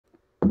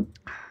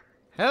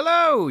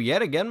Hello,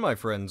 yet again, my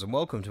friends, and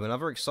welcome to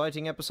another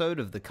exciting episode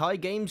of the K.A.I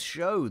Games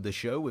Show, the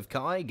show with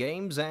K.A.I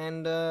Games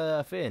and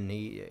Finn.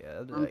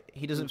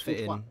 He doesn't fit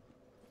in.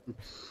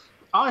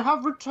 I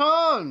have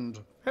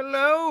returned.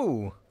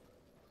 Hello.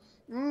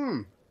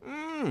 You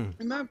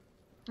may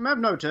have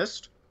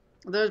noticed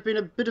there's been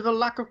a bit of a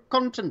lack of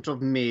content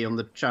of me on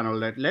the channel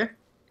lately,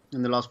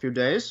 in the last few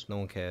days. No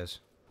one cares.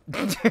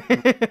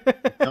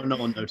 No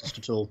one noticed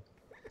at all.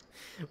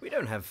 We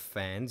don't have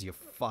fans, you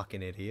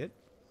fucking idiot.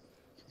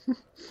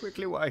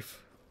 Quickly,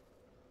 wife.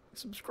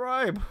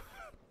 Subscribe.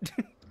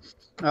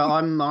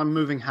 I'm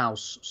moving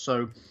house,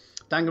 so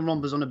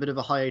Danganronpa's on a bit of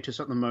a hiatus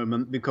at the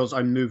moment because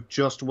I moved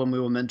just when we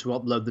were meant to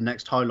upload the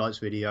next highlights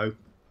video,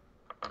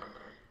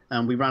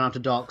 and we ran out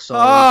of Dark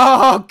Souls.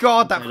 Oh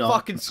god, that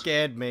fucking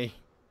scared me.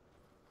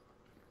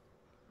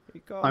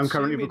 I'm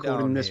currently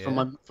recording this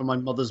from my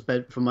mother's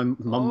bed, from my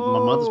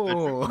mother's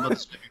bedroom.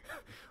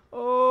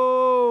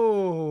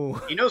 Oh.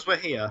 He knows we're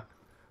here.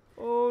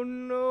 Oh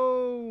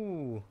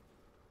no.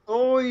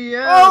 Oh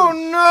yeah.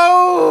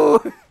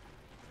 Oh no!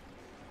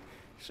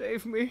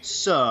 Save me.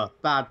 Sir,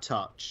 bad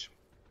touch.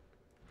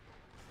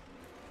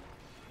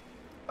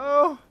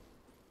 Oh.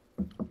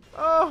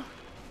 Oh.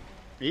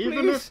 Even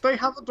Please. if they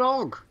have a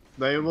dog,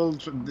 they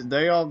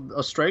are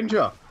a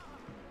stranger.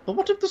 But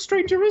what if the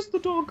stranger is the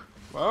dog?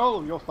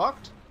 Well, you're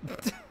fucked.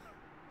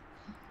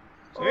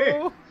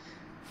 Oh.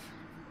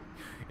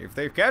 If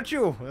they catch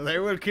you, they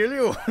will kill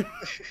you.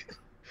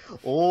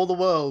 All the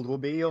world will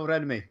be your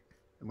enemy.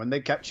 And when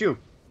they catch you,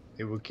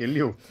 they will kill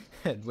you.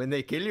 And when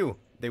they kill you,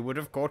 they would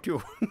have caught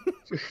you.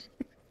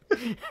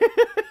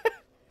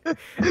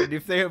 And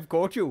if they have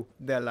caught you,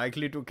 they're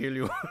likely to kill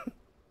you.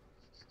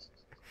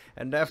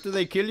 And after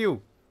they kill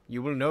you,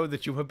 you will know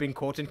that you have been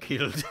caught and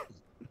killed.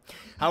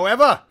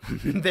 However,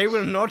 they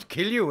will not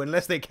kill you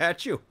unless they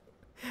catch you.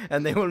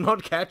 And they will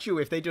not catch you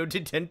if they don't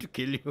intend to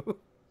kill you.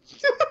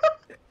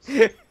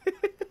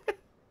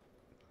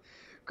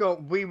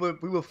 God, we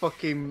were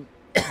fucking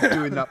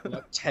doing that for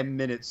like 10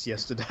 minutes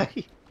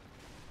yesterday.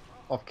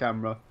 Off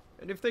camera.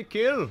 And if they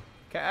kill,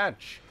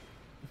 catch.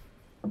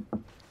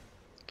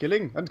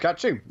 Killing and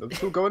catching. Those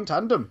two go in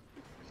tandem.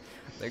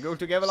 They go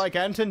together like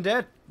ant and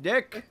dick.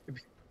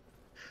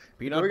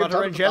 Peanut Going in butter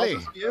tandem and for jelly.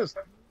 thousands of years.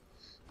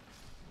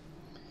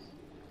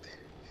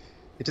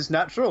 It is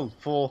natural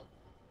for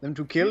them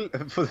to kill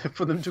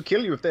for them to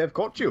kill you if they have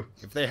caught you.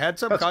 If they had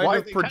some That's kind why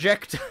of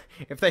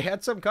if they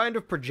had some kind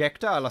of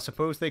projectile, I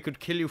suppose they could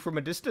kill you from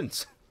a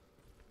distance.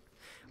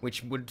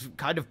 Which would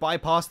kind of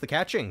bypass the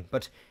catching,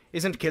 but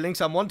isn't killing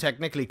someone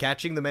technically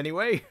catching them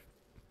anyway?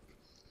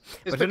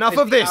 But enough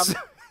of this!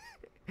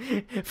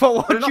 For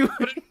what you...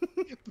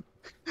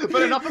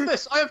 But enough of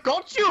this, I have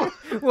got you!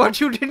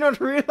 What you did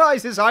not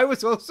realize is I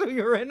was also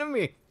your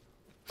enemy.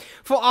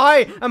 For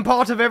I am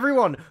part of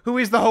everyone who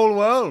is the whole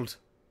world.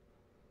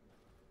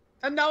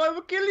 And now I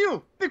will kill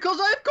you, because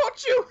I have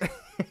got you!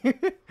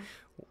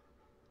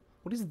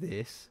 What is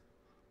this?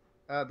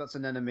 That's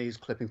an enemy who's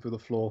clipping through the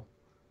floor.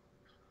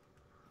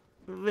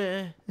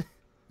 Bleh.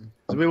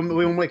 So we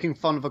were making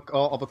fun of a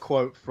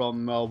quote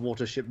from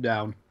Watership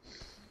Down.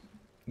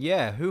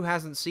 Yeah, who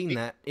hasn't seen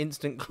that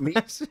instant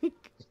classic?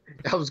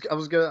 I was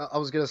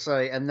gonna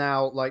say, and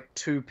now like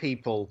two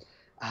people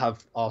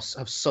have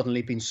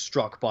suddenly been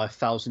struck by a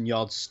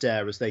 1,000-yard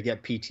stare as they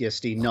get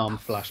PTSD numb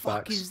flashbacks.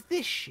 What is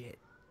this shit?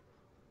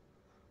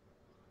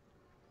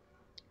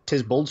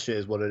 Tis bullshit,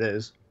 is what it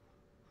is.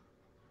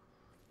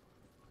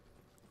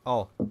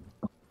 Oh.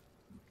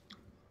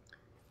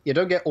 You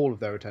don't get all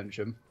of their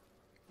attention,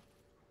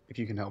 if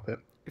you can help it.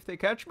 If they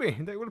catch me,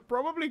 they will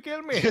probably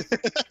kill me.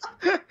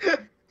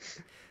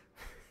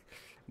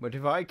 But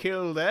if I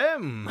kill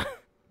them...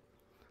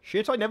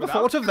 Shit, I never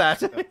thought of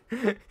that.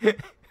 But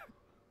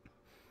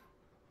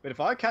if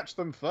I catch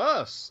them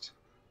first...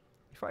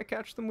 If I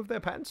catch them with their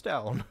pants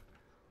down...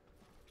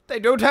 They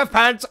don't have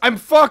pants! I'm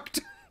fucked!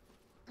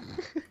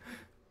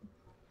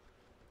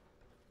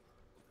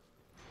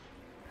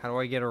 How do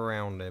I get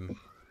around him?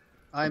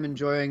 I'm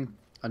enjoying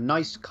a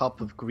nice cup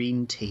of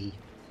green tea.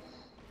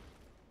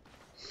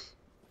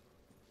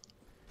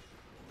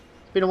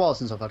 It's been a while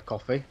since I've had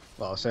coffee.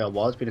 Well, I say a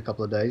while, it's been a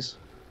couple of days.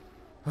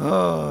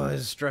 Oh,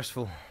 it's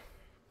stressful.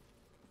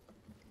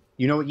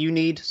 You know what you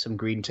need? Some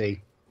green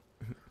tea.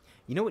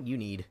 You know what you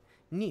need?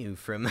 New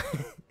from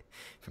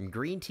from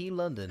Green Tea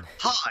London.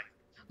 Hi,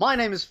 my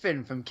name is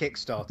Finn from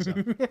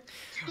Kickstarter.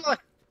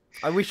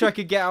 I wish I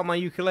could get out my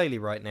ukulele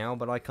right now,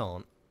 but I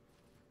can't.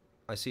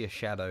 I see a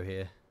shadow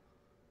here.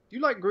 Do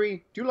you like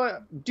green? Do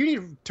you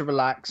need to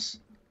relax?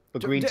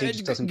 But green tea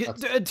just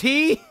doesn't.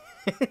 Tea?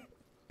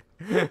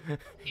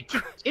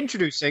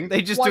 Introducing.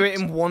 They just white. do it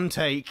in one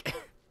take.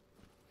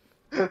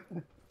 Are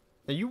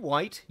you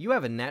white? You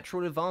have a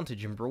natural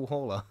advantage in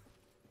Brawlhalla.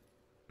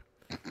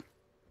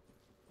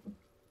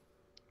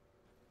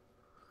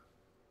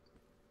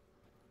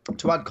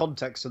 To add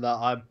context to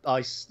that,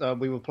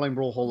 we were playing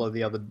Brawlhalla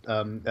the other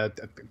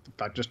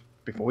just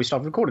before we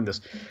started recording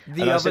this.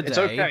 The other day. It's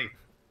okay.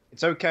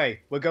 It's okay.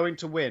 We're going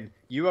to win.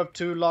 You have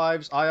 2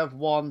 lives. I have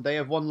 1. They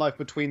have 1 life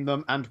between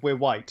them, and we're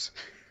white.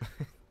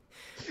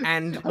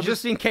 And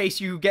just in case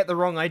you get the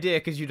wrong idea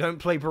because you don't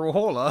play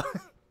Brawler,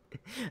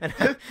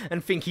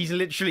 and think he's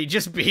literally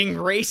just being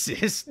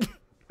racist,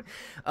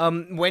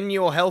 when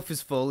your health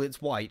is full,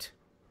 it's white.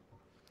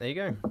 There you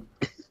go.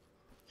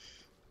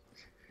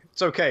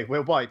 It's okay,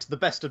 we're white. The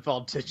best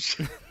advantage.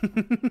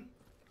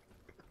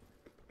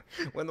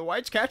 When the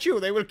whites catch you,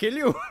 they will kill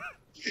you.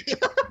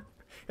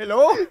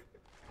 Hello?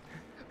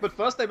 But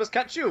first they must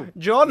catch you.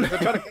 John? If they're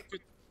trying to catch you,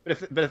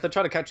 but if they're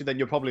trying to catch you, then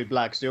you're probably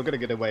black, so you're going to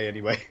get away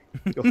anyway.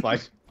 You're fine.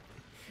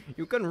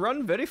 You can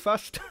run very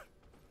fast.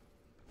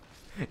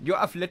 Your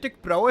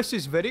athletic prowess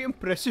is very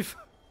impressive.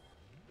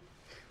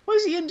 Why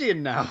is he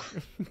Indian now?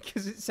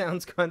 Because it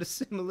sounds kind of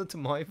similar to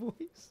my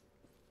voice.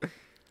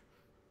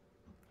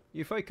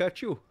 If I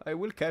catch you, I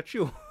will catch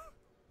you.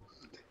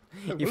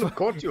 I will have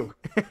caught you.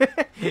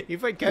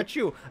 If I catch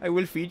you, I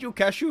will feed you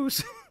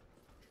cashews.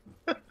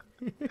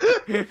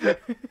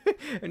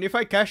 And if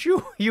I catch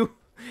you,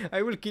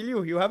 I will kill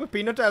you. You have a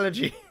peanut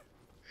allergy.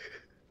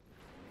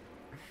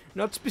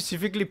 Not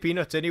specifically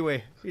peanuts,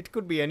 anyway. It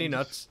could be any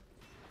nuts.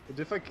 And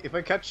if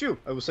I catch you,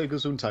 I will say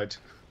Gesundheit.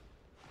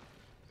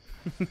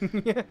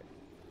 Yeah.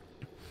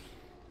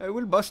 I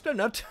will bust a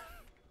nut.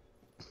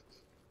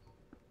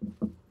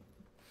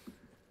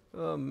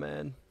 Oh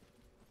man.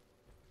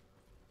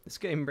 This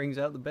game brings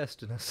out the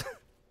best in us.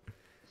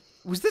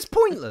 Was this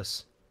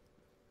pointless?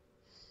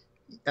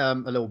 A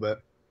little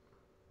bit.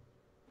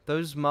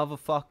 Those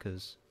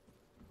motherfuckers.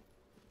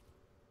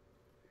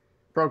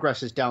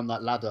 Progress is down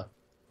that ladder.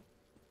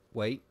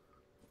 Wait.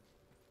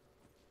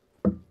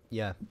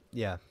 Yeah,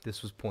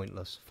 this was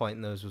pointless.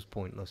 Fighting those was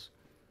pointless.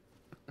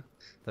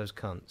 Those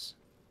cunts.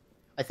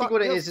 I think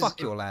what it is fuck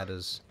your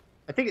ladders.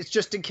 I think it's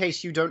just in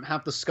case you don't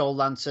have the Skull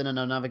Lantern and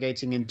are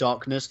navigating in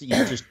darkness that you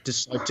just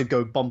decide to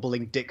go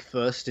bumbling dick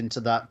first into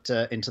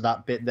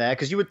that bit there,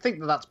 because you would think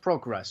that that's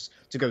progress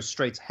to go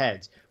straight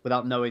ahead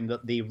without knowing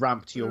that the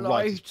ramp to your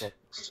right is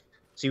progress.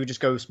 So you would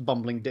just go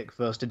bumbling dick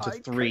first into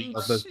three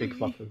of those big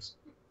fuckers.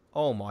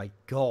 Oh my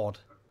god.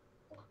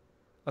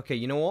 Okay,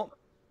 you know what?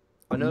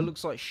 I know it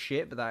looks like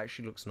shit, but that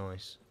actually looks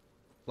nice.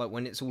 Like,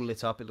 when it's all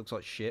lit up, it looks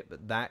like shit,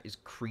 but that is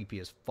creepy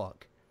as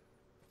fuck.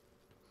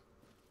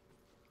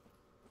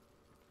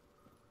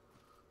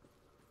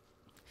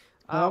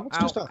 Ow,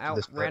 ow,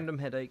 random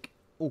headache.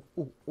 Oh,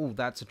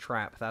 that's a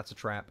trap, that's a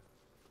trap.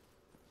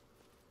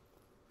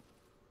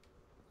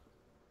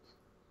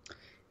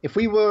 If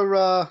we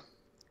were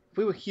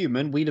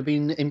human, we'd have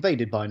been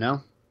invaded by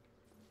now.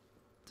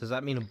 Does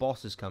that mean a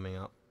boss is coming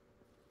up?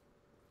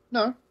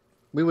 No.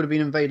 We would have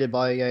been invaded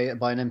by an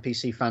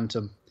NPC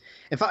phantom.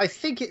 In fact, I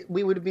think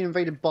we would have been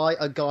invaded by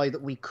a guy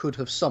that we could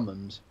have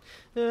summoned.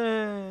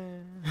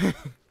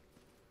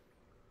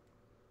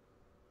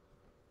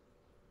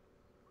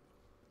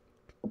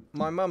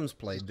 My mum's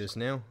played this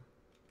now,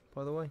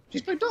 by the way.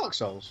 She's played Dark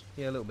Souls?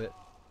 Yeah, a little bit.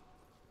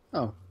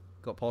 Oh.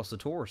 Got past the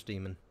Taurus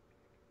demon.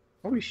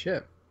 Holy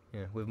shit.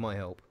 Yeah, with my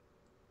help.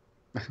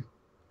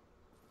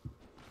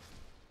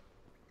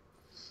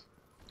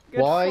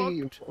 Why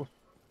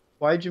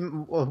did you...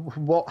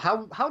 What?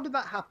 How did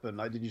that happen?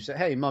 Like, did you say,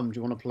 hey, Mum, do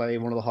you want to play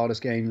one of the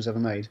hardest games ever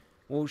made?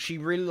 Well, she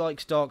really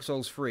likes Dark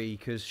Souls 3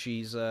 because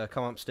she's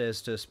come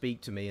upstairs to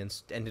speak to me and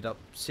ended up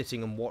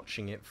sitting and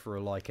watching it for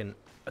like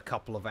a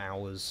couple of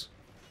hours.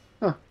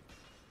 Huh.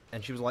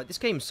 And she was like, this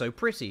game's so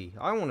pretty.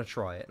 I want to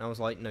try it. And I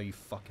was like, no, you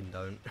fucking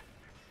don't.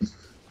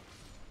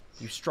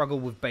 You struggle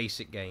with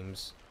basic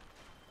games.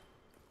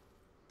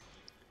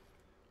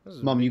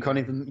 Mum, you can't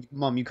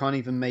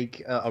even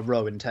make a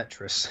row in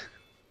Tetris.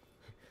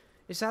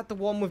 Is that the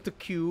one with the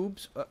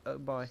cubes?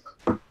 Bye.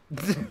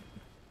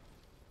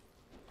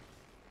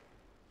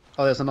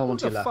 Oh, there's another one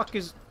to your left. What the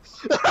fuck is...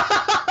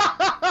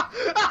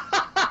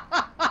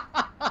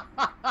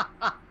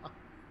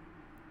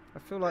 I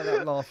feel like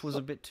that laugh was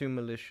a bit too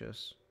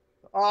malicious.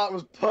 Oh, it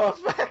was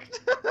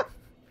perfect.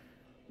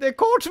 They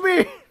caught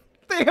me!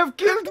 They have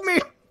killed me!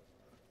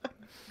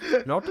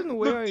 Not in the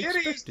way I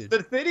expected.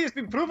 The theory has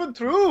been proven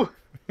true.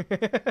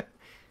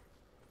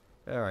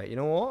 Alright, you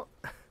know what?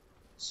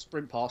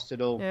 Sprint past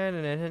it all. Oh.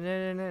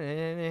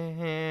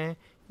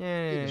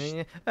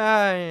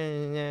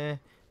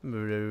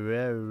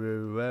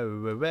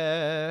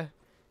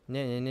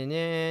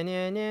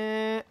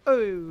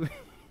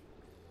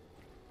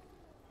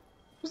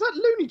 Was that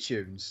Looney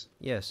Tunes?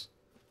 Yes.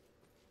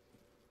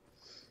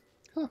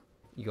 Huh.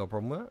 You got a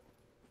problem with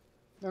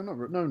that? No,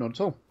 not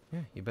at all. Yeah,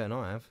 you better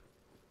not have.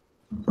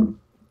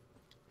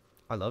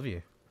 I love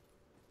you.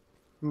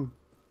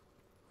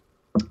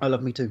 I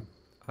love me too.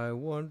 I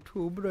want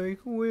to break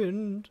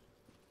wind.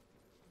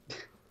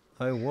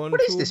 I want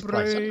what is to this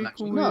place? I don't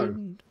actually know.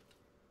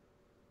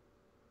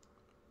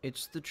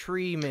 It's the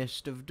tree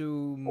mist of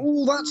doom.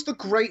 Oh, that's the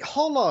Great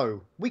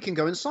Hollow. We can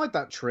go inside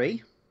that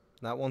tree.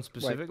 That one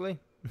specifically?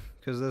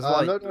 Because there's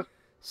no.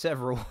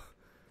 several.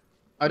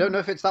 I don't know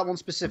if it's that one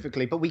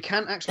specifically, but we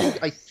can actually,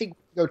 I think,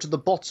 go to the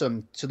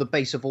bottom, to the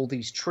base of all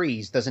these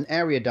trees. There's an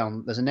area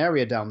down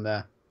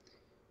there.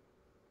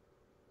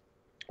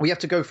 We have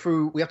to go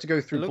through. We have to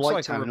go through It looks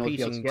like a Blighttown in order to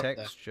be able repeating to get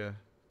texture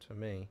to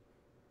me.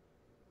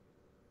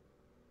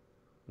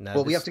 No,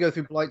 Well, we have to go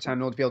through Blighttown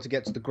in order to be able to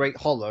get to the Great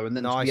Hollow, and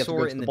then No, I we have to saw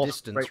go it to in the the boss of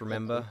distance, Great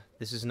remember? Hollow.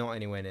 This is not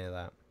anywhere near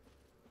that.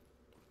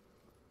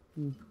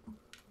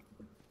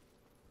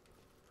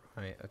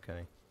 Right,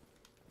 okay.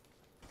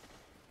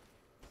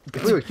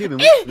 If we were human,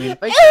 we'd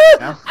be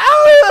now.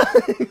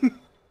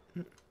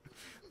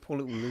 Poor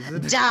little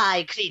lizard.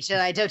 Die, creature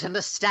I don't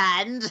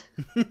understand.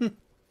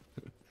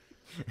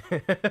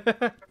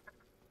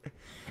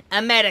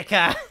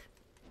 America!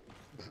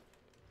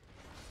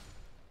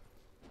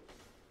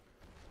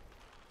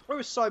 Where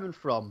is Simon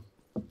from?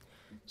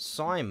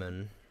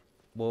 Simon?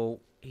 Well,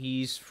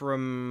 he's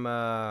from,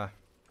 I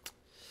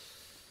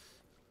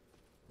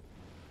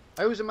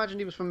always imagined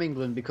he was from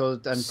England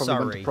because and probably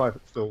went to Surrey.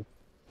 private school.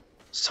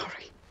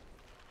 Sorry.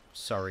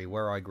 Surrey,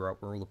 where I grew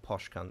up, where all the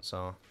posh cunts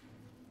are.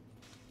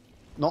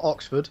 Not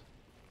Oxford.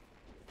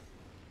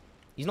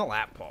 He's not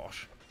that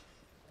posh.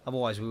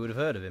 Otherwise, we would have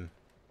heard of him.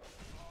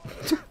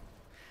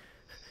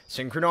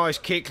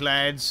 Synchronized kick,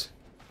 lads.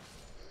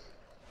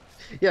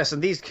 Yes,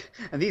 and these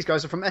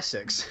guys are from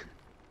Essex.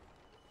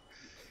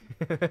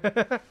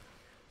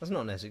 That's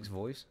not an Essex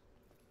voice.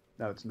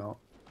 No, it's not.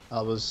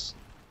 I was.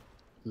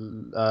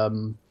 Oh,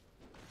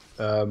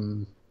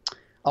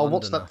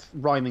 what's Londoner. that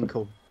rhyming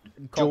called?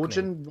 Cockney.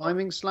 Georgian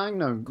rhyming slang?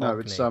 No,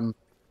 it's Cockney.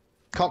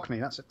 Cockney.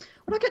 That's it.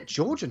 Where did I get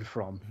Georgian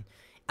from?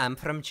 I'm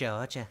from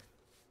Georgia.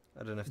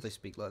 I don't know if they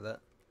speak like that.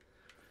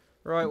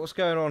 Right, what's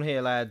going on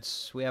here,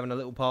 lads? We having a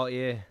little party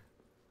here.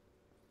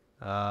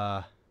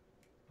 I'm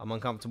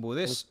uncomfortable with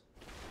this.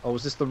 Oh,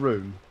 is this the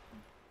room?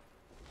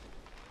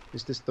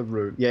 Is this the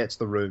room? Yeah, it's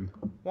the room.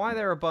 Why are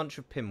there a bunch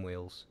of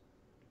pinwheels?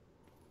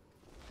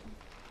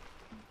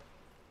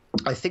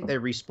 I think they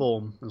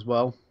respawn as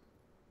well.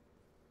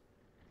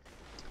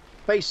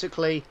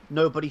 Basically,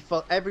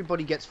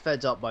 everybody gets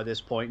fed up by this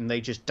point, and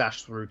they just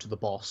dash through to the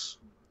boss.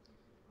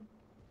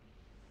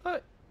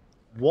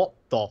 What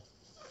the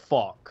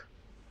fuck?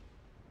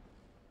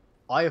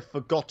 I have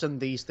forgotten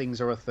these things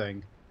are a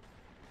thing.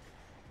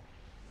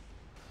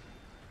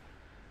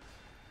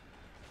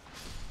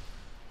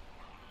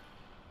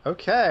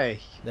 Okay.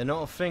 They're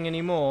not a thing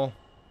anymore.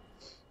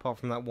 Apart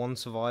from that one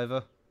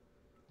survivor.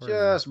 Where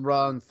is Just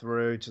run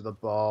through to the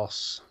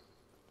boss.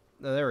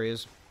 he? Oh, there he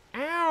is.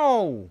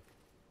 Ow!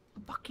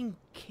 Fucking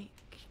kick.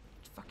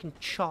 Fucking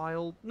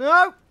child.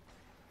 No!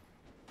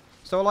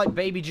 So I like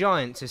baby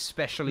giants,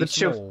 especially The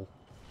chil- small.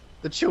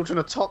 The children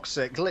are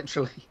toxic,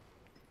 literally.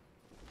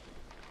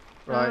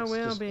 Right, I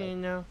will just, be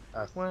no.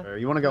 one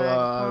you want to go? back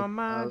Oh, on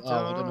my I don't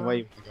know door. where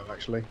you want to go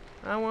actually.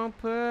 I won't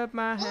put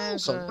my Oh,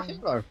 hands so up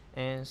hero.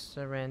 and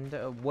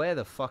surrender. Where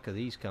the fuck are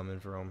these coming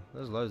from?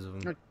 There's loads of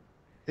them. I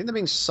think they're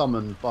being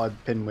summoned by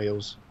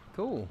pinwheels.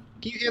 Cool.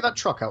 Can you hear that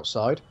truck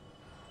outside?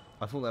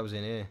 I thought that was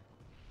in here.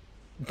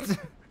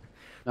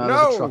 No, No!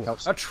 there's a truck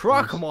outside. A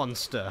truck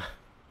monster!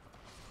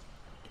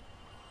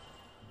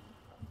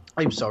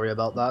 I'm sorry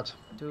about that.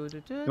 You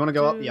wanna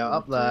go up? Yeah,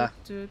 up there.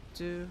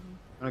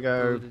 I'm gonna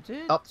go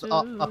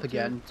up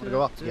again. I'm gonna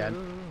go up again.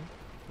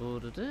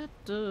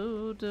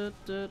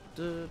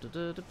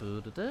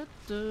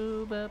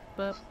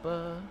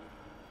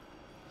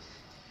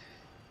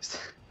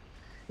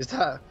 Is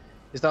that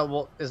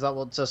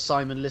what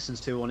Simon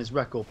listens to on his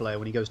record player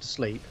when he goes to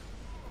sleep?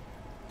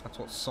 That's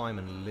what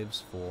Simon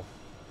lives for.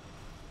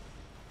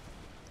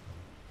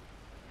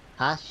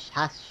 Hush,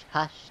 hush,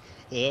 hush.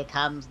 Here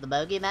comes the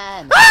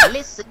bogeyman.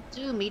 Listen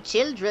to me,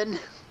 children.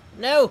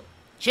 No!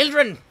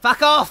 Children!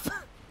 Fuck off!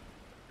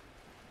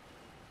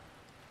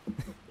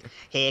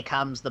 Here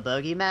comes the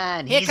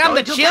bogeyman. Here He's come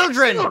the going to get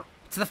children! you.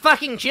 It's the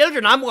fucking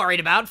children I'm worried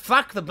about.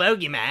 Fuck the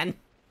bogeyman.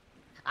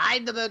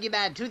 I'm the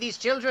bogeyman to these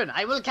children.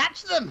 I will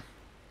catch them.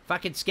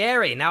 Fucking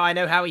scary. Now I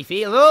know how he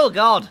feels. Oh,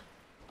 God.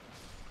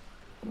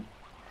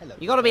 Hello.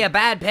 You gotta be a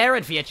bad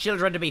parent for your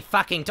children to be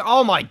fucking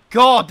oh my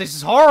God, this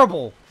is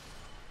horrible!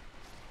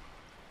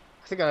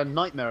 I think I had a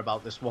nightmare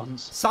about this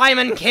once.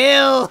 Simon,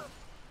 kill!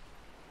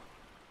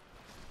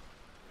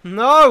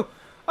 No!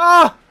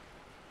 Ah!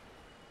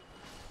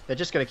 They're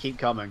just gonna keep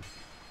coming.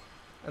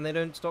 And they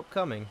don't stop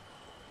coming.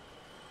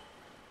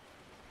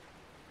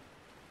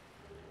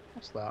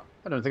 What's that?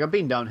 I don't think I've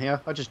been down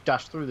here. I just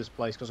dashed through this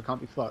place because I can't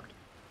be fucked.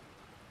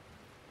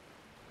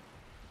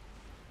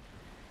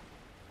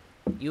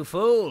 You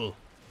fool!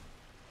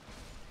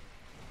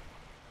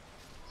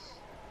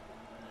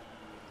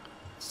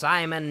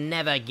 Simon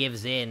never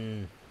gives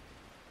in.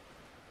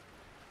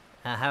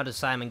 How does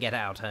Simon get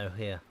out? Oh,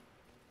 here.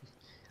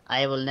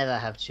 I will never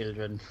have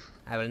children.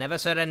 I will never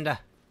surrender.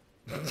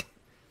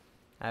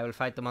 I will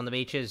fight them on the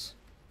beaches.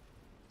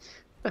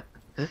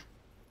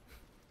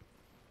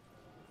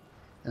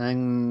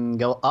 And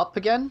go up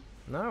again?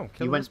 No,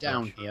 kill You went this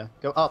down bitch. here.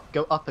 Go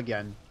up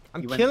again.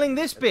 I'm You went- killing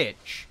this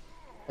bitch!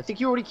 I think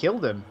you already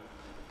killed him.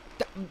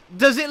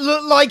 Does it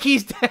look like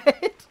he's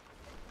dead?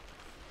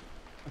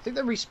 I think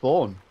they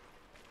respawn.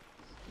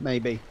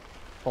 Maybe.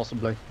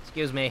 Possibly.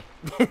 Excuse me.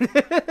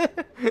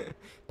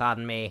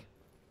 Pardon me.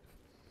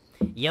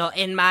 You're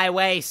in my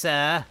way,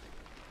 sir.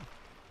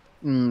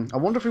 I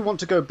wonder if we want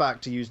to go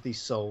back to use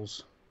these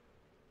souls.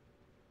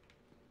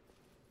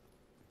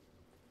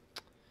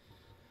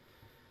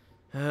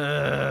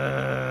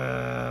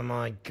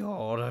 My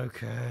God.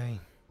 Okay.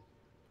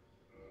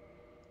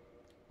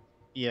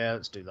 Yeah,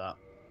 let's do that.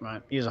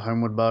 Right, use a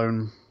homeward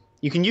bone.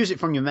 You can use it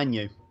from your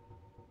menu.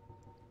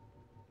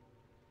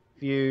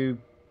 If you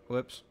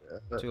Whoops.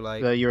 Too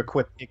late. you're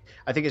equipped.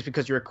 I think it's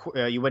because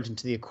you went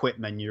into the equip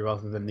menu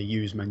rather than the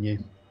use menu.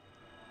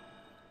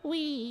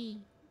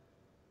 Wee.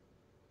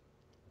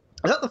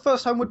 Is that the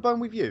first homeward bone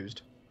we've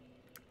used?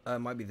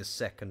 Might be the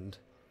second.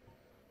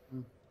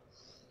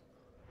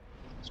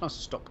 It's nice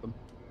to stock them.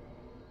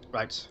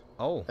 Right.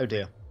 Oh. Oh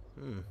dear.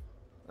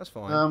 That's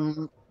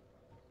fine.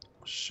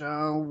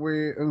 Shall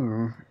we?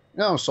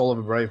 Oh, Soul of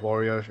a Brave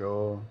Warrior,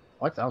 sure.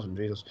 5,000,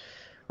 Jesus.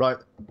 Right,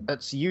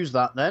 let's use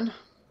that then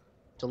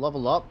to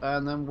level up,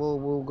 and then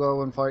we'll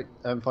go and fight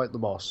the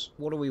boss.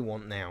 What do we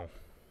want now?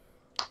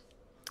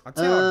 I'd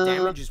say our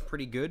damage is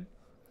pretty good.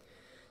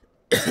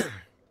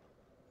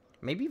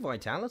 Maybe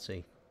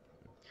vitality.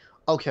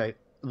 Okay,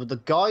 the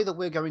guy that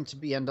we're going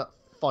to end up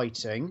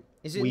fighting.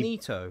 Is it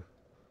Nito?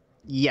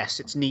 Yes,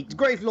 it's Nito.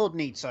 Grave Lord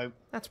Nito.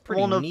 That's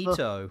pretty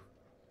Nito.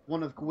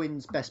 One of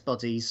Gwyn's best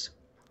buddies.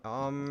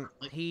 I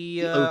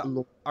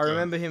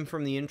remember him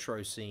from the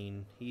intro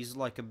scene. He's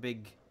like a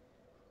big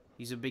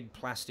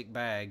plastic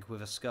bag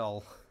with a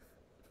skull.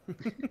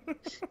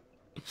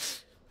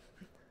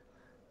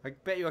 I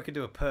bet you I could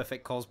do a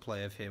perfect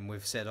cosplay of him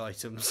with said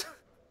items.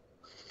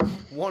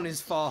 One is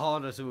far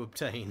harder to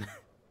obtain.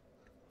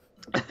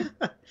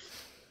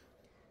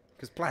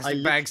 Because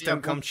plastic bags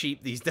don't come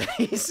cheap these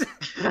days.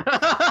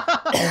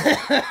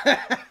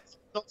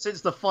 Not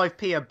since the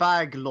 5p a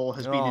bag law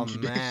has been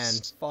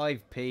introduced. Oh man,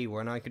 5p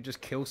when I could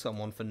just kill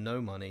someone for no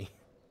money.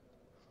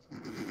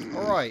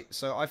 Alright,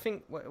 so I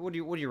think, what do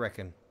you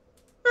reckon?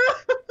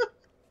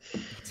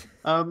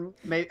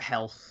 Maybe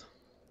health.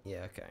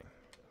 Yeah, okay.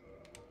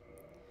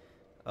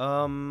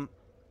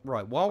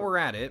 Right, while we're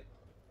at it,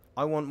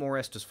 I want more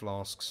Estus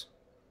flasks.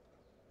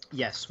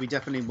 Yes, we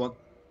definitely want...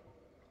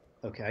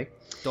 Okay.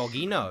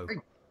 Doggy, no.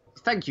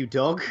 Thank you,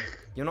 dog.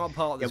 You're not a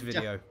part of this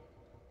video.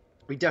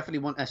 We definitely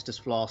want Estus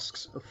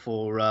flasks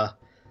for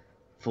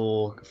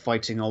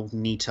fighting old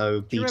Nito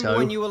Beto. Do you remember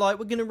when you were like,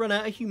 we're gonna run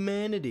out of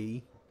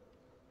humanity?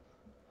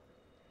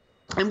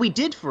 And we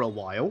did for a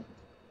while.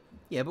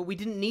 Yeah, but we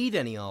didn't need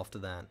any after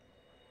that.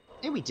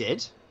 Yeah, we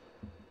did.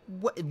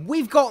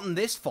 We've gotten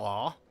this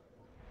far.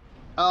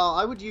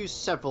 I would use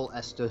several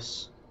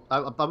Estus. I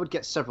would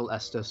get several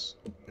Estus.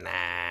 Nah.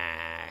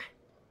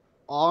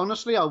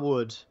 Honestly, I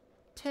would.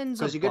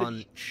 Ten's a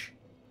bunch.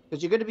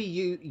 Because you're going to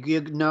be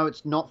no,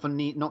 it's not for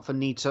Nito.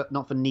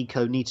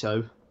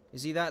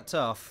 Is he that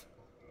tough?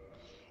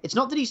 It's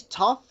not that he's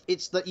tough.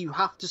 It's that you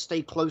have to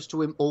stay close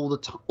to him all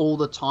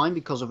the time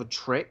because of a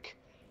trick.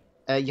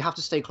 You have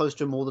to stay close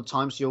to him all the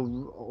time, so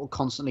you're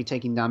constantly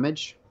taking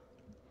damage.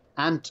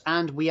 And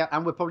we're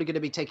probably going to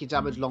be taking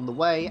damage along the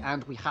way,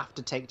 and we have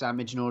to take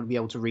damage in order to be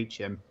able to reach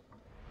him.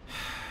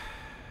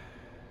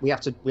 We have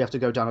to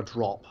go down a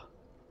drop.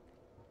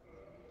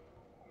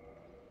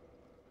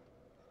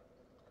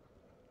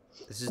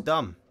 This is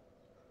dumb.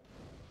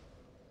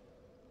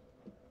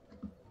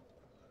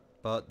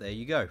 But there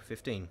you go,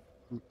 15.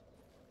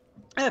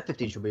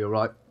 15 should be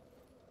alright.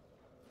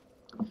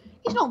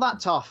 He's not that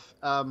tough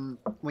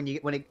when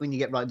you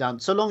get right down.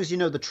 So long as you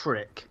know the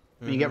trick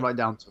when you get right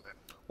down to it.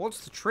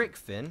 What's the trick,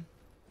 Finn?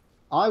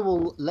 I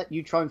will let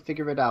you try and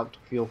figure it out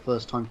for your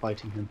first time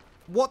fighting him.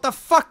 What the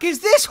fuck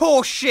is this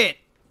horse shit?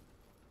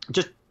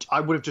 I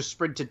would have just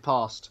sprinted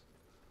past.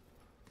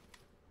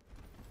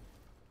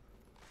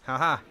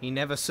 Haha, he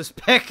never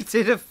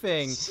suspected a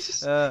thing.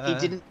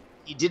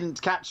 He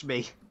didn't catch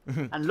me.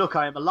 And look,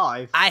 I am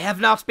alive. I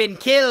have not been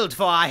killed,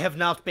 for I have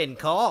not been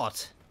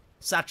caught.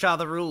 Such are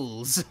the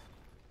rules.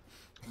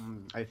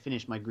 I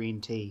finished my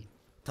green tea.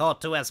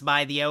 Taught to us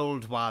by the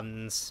old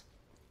ones.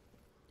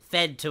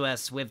 Fed to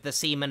us with the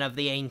semen of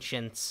the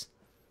ancients.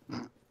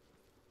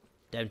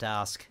 Don't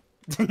ask.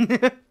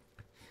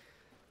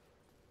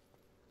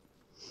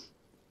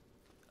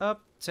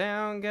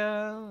 Uptown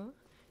girl,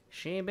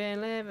 she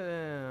been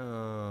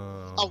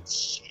living... Oh,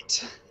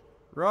 shit.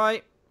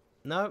 Right.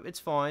 No, it's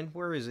fine.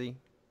 Where is he?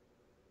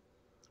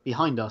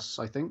 Behind us,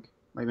 I think.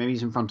 Maybe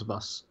he's in front of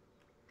us.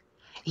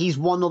 He's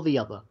one or the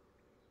other.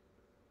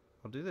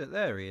 I'll do that.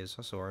 There he is.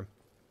 I saw him.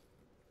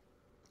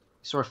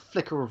 Saw a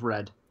flicker of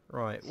red.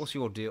 Right. What's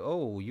your deal?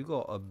 Oh, you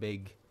got a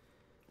big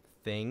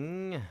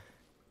thing.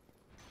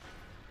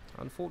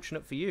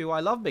 Unfortunate for you.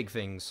 I love big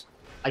things.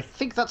 I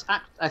think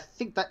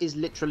that is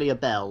literally a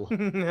bell.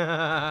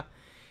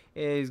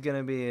 He's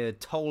gonna be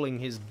tolling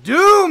his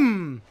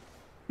doom.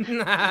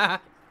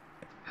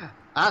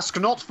 Ask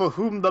not for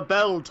whom the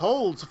bell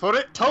tolls, for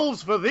it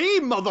tolls for thee,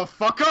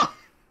 motherfucker!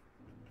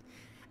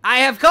 I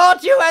have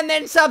caught you and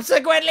then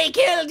subsequently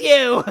killed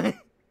you!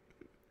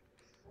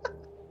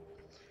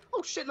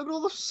 Oh shit, look at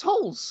all the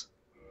souls!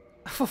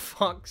 For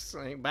fuck's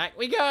sake, back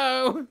we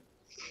go!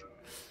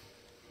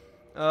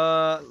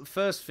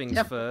 First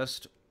things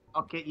first.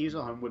 I'll get use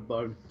a homeward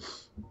bone.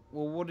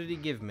 Well, what did he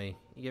give me?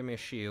 He gave me a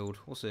shield.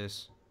 What's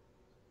this?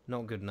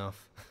 Not good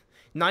enough.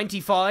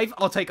 95?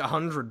 I'll take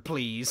 100,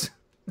 please.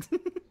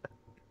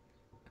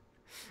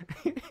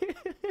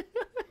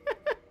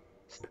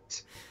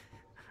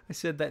 I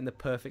said that in the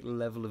perfect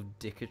level of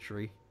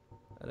dicketry.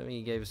 I don't think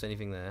he gave us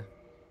anything there.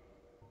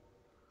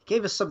 He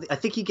gave us something. I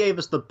think he gave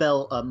us the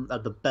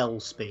bell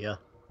spear.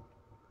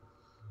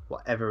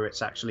 Whatever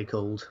it's actually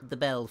called. The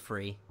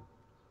belfry.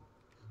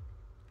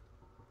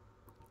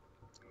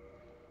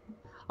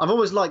 I've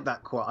always liked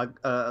that quote.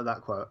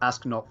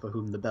 Ask not for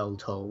whom the bell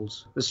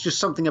tolls. There's just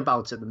something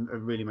about it that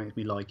really makes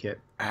me like it.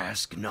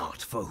 Ask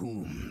not for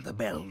whom the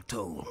bell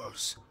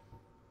tolls.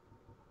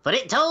 For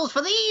it tolls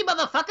for thee,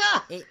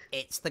 motherfucker!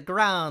 It's the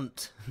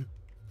grant.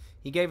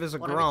 He gave us a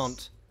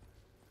grant.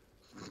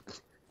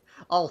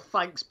 Oh,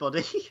 thanks,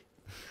 buddy.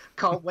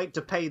 Can't wait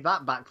to pay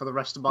that back for the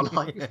rest of my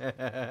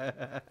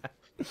life.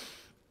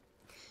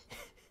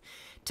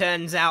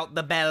 Turns out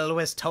the bell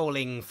was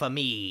tolling for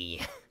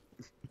me.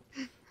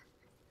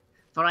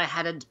 For I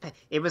hadn't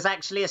it was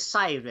actually a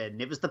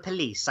siren. It was the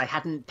police. I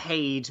hadn't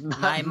paid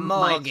my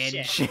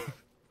mortgage.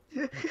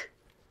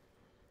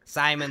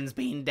 Simon's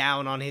been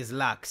down on his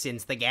luck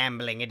since the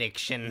gambling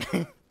addiction.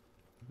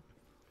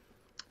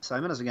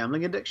 Simon has a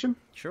gambling addiction?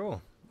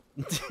 Sure.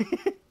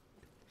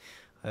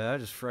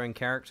 Just throwing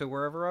character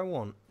wherever I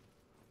want.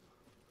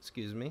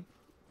 Excuse me.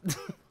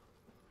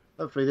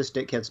 Hopefully this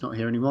dickhead's not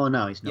here anymore.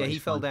 No, he's not. Yeah, he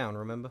he's fell fine. down,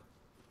 remember?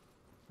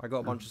 I got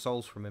a bunch of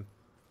souls from him.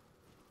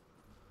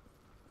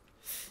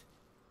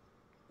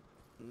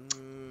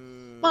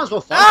 Might as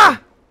well fight.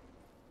 Ah!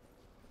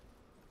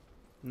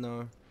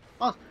 No.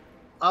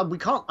 We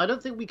can't. I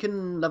don't think we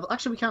can level.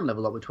 Actually, we can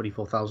level up with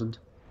 24,000.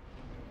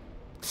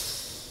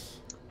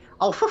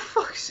 Oh, for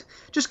fuck's!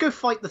 Just go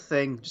fight the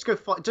thing. Just go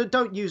fight.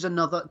 Don't use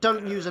another.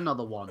 Don't use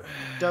another one.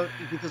 Don't,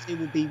 because it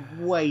will be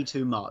way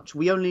too much.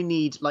 We only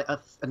need like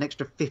an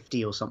extra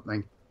 50 or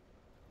something.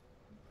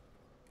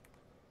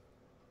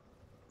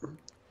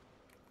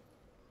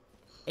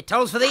 It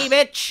tolls for thee,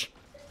 bitch!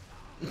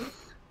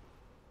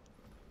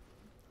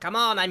 Come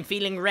on, I'm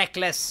feeling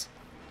reckless.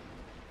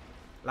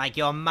 Like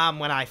your mum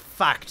when I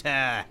fucked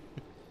her.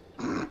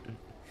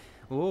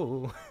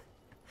 Ooh.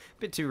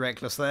 Bit too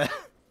reckless there.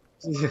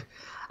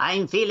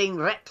 I'm feeling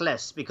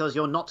reckless because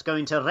you're not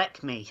going to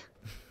wreck me.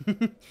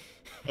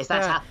 Is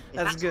that how?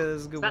 That's good.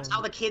 That's a good. That's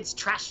how the kids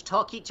trash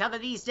talk each other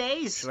these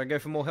days. Should I go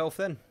for more health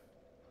then?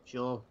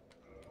 Sure.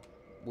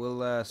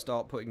 We'll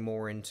start putting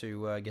more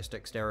into, I guess,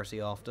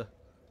 dexterity after.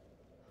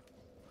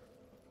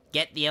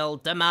 Get the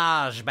old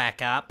damage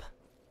back up.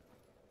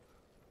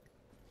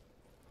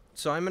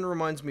 Simon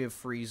reminds me of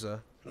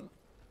Freezer. Well,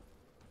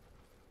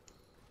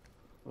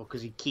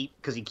 because he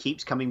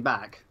keeps coming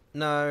back.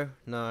 No.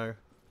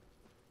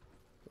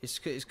 It's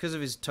because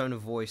of his tone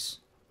of voice.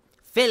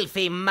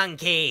 Filthy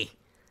monkey!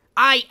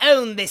 I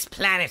own this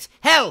planet!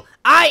 Hell,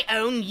 I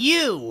own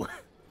you!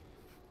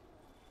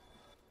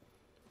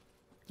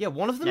 Yeah,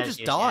 one of them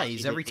just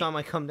dies every time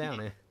I come down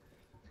here.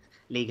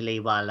 Legally,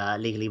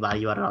 while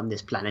you are on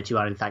this planet, you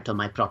are in fact on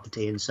my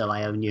property, and so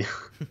I own you.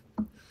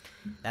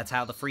 That's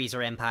how the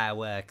Freezer Empire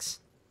works.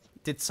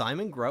 Did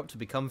Simon grow up to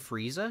become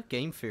Freezer?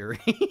 Game theory.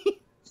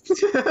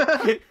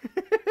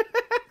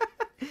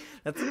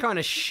 That's the kind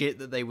of shit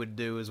that they would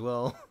do as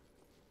well.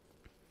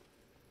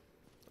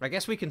 I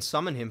guess we can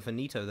summon him for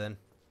Nito then.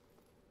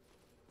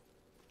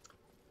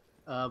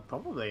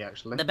 Probably,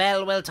 actually. The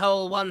bell will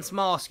toll once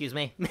more, excuse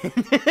me.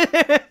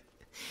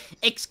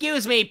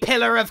 Excuse me,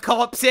 pillar of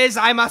corpses,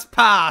 I must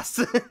pass.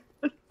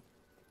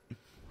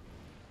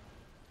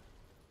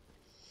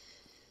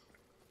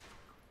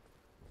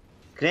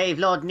 Grave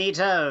Lord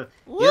Nito,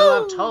 Woo! you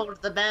have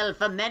tolled the bell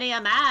for many a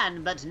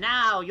man, but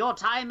now your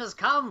time has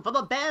come, for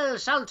the bell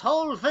shall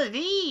toll for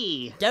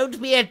thee.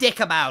 Don't be a dick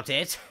about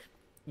it.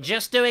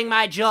 Just doing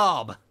my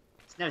job.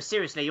 No,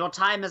 seriously, your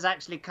time has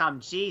actually come.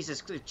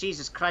 Jesus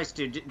Christ,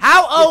 dude.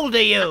 How old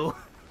are you?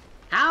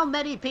 How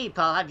many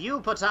people have you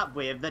put up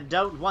with that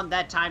don't want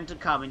their time to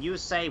come, and you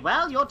say,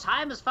 well, your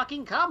time has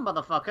fucking come,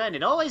 motherfucker, and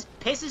it always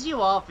pisses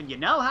you off, and you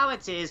know how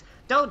it is.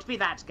 Don't be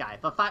that guy,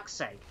 for fuck's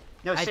sake.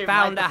 No, I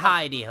found a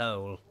hidey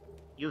hole.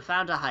 You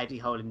found a hidey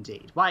hole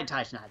indeed. White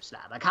Titanite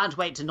slab. I can't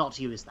wait to not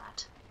use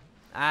that.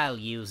 I'll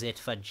use it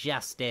for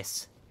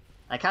justice.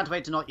 I can't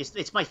wait to not use.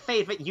 It's my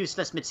favorite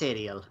useless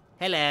material.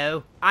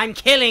 Hello. I'm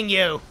killing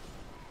you.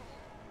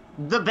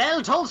 The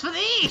bell tolls for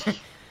thee.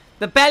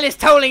 The bell is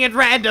tolling at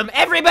random.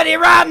 Everybody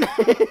run!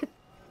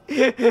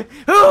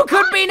 Who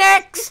could be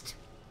next?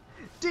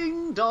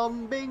 Ding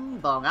dong, bing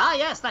bong. Ah,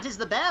 yes, that is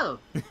the bell.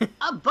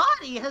 A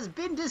body has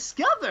been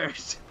discovered.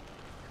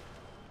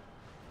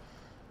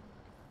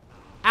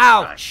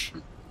 Ouch!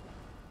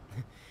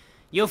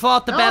 You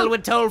thought the bell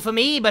would toll for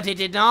me, but it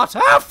did not.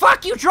 Oh,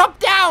 fuck, you dropped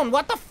down!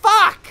 What the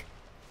fuck?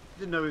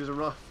 Didn't know he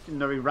was didn't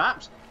know he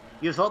rapped.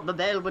 You thought the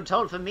bell would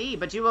toll for me,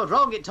 but you were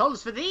wrong. It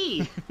tolls for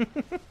thee.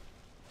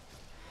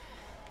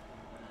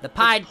 The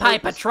Pied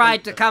Piper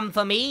tried to come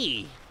for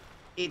me.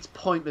 It's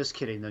pointless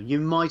killing them. You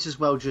might as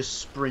well just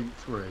sprint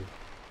through.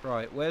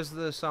 Right, where's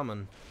the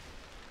summon?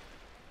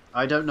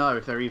 I don't know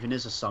if there even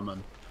is a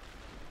summon.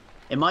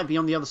 It might be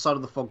on the other side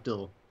of the fog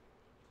door.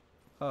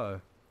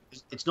 Oh.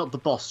 It's not the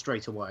boss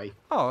straight away.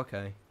 Oh,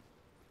 okay.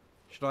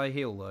 Should I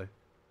heal, though?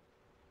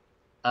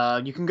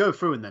 You can go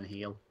through and then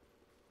heal.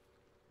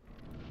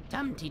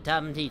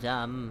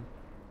 Tum-ty-tum-ty-tum.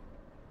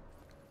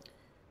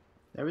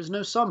 There is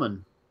no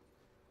summon.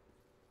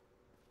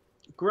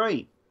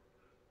 Great.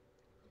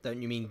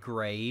 Don't you mean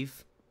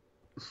grave?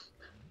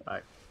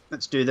 Right,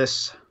 let's do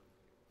this.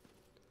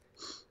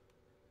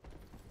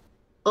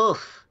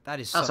 Oof. That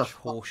is That's such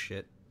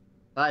horseshit.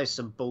 That is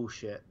some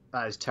bullshit.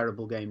 That is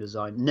terrible game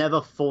design.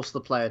 Never force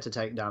the player to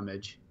take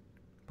damage.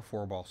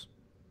 Before a boss.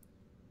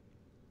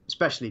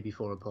 Especially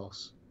before a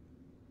boss.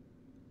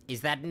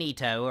 Is that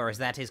Nito, or is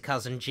that his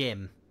cousin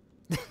Jim?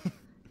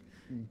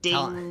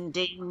 Ding,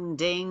 ding,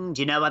 ding.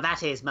 Do you know what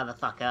that is,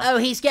 motherfucker? Oh,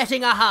 he's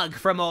getting a hug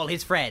from all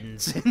his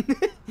friends.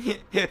 We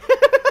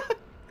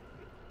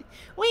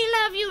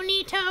love you,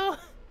 Nito.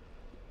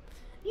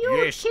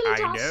 Yes,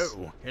 I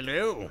know.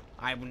 Hello,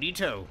 I'm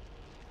Nito,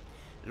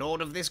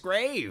 Lord of this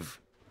grave.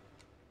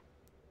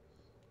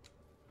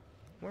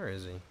 Where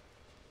is he?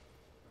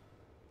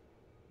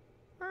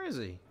 Where is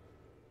he?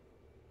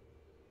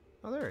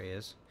 Oh, there he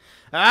is.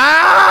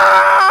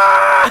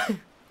 Ah!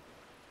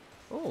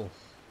 Oh.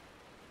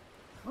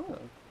 Oh.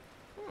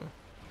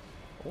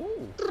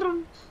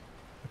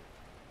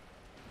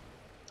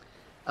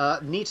 Oh.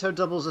 Nito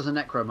doubles as a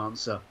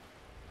necromancer.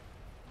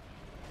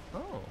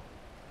 Oh.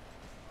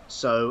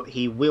 So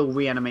he will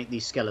reanimate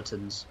these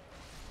skeletons.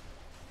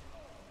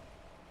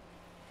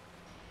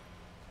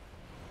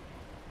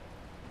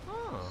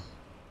 Oh.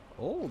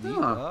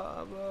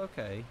 Oh,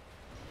 okay.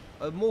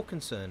 More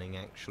concerning,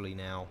 actually,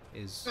 now,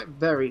 is...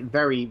 Very,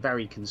 very,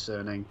 very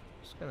concerning.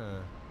 Just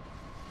gonna...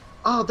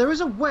 Oh, there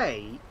is a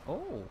way...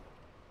 Oh.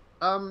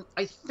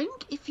 I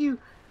think if you...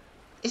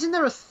 Isn't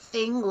there a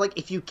thing, like,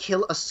 if you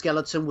kill a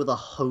skeleton with a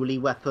holy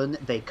weapon,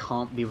 they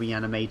can't be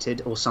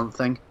reanimated or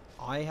something?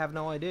 I have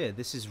no idea.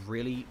 This is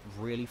really,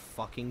 really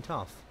fucking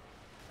tough.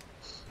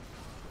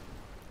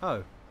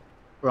 Oh.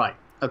 Right,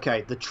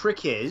 okay, the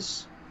trick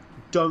is,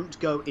 don't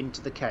go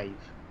into the cave.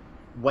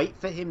 Wait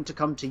for him to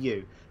come to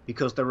you,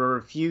 because there are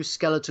a few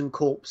skeleton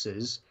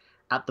corpses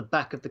at the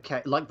back of the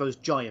cave, like those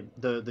giant,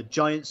 the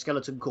giant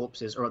skeleton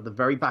corpses are at the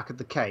very back of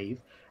the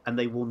cave, and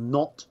they will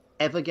not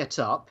ever get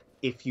up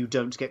if you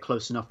don't get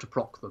close enough to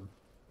proc them.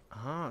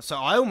 Ah, so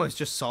I almost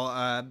just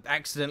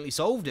accidentally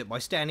solved it by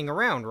standing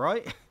around,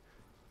 right?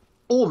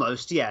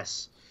 Almost,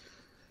 yes.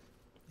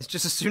 It's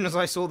just as soon as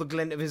I saw the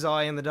glint of his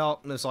eye in the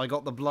darkness, I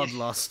got the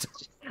bloodlust.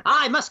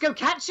 I must go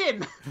catch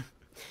him!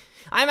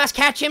 I must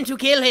catch him to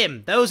kill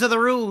him! Those are the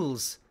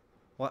rules!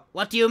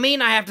 What do you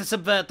mean I have to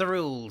subvert the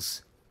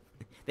rules?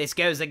 This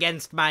goes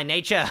against my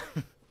nature.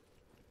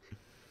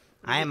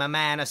 I am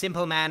a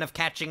simple man of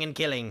catching and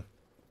killing.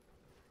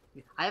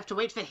 I have to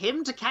wait for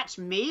him to catch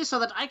me so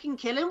that I can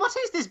kill him? What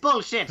is this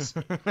bullshit?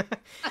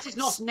 That is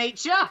not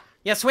nature!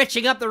 You're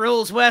switching up the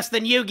rules worse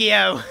than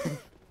Yu-Gi-Oh!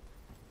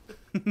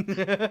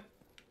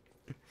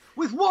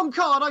 With one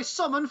card, I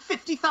summon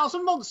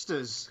 50,000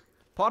 monsters!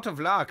 Pot of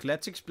Luck,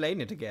 let's explain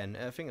it again.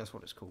 I think that's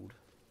what it's called.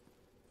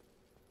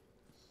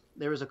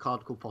 There is a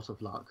card called Pot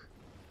of Luck.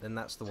 Then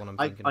that's the one I'm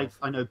thinking of.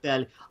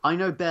 I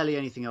know barely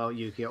anything about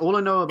Yu-Gi-Oh! All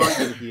I know about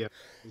Yu-Gi-Oh!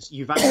 is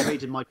you've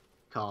activated my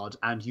card,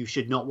 and you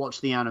should not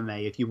watch the anime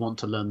if you want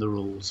to learn the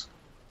rules.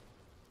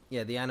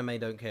 Yeah, the anime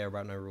don't care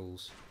about no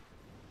rules.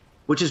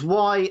 Which is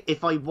why,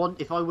 if I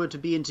were to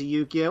be into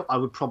Yu-Gi-Oh!, I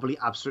would probably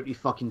absolutely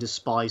fucking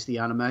despise the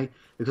anime,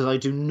 because I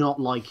do not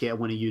like it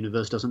when a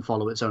universe doesn't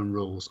follow its own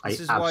rules.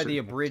 This is why the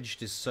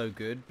abridged is so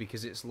good,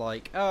 because it's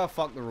like, oh,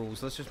 fuck the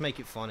rules, let's just make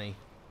it funny.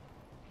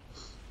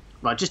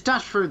 Right, just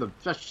dash through them.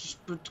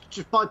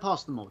 Just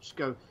bypass them all. Just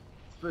go,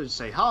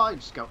 say hi,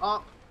 just go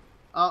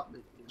up,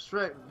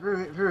 straight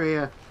through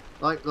here,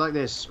 like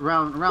this,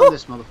 around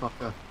this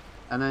motherfucker,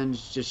 and then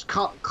just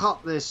cut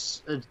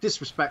this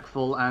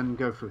disrespectful and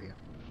go through here.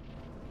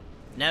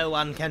 No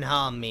one can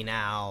harm me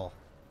now.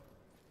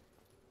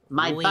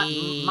 My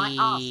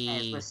arse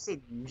hairs were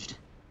singed.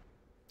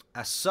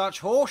 That's such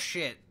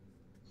horseshit.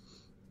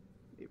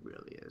 It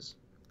really is.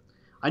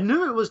 I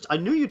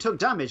knew you took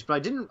damage, but I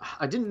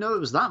didn't know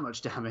it was that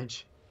much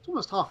damage. It's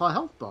almost half our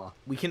health bar.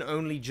 We can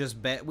only just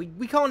bet.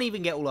 We can't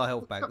even get all our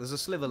health back. There's a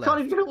sliver left. Can't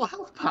even get all our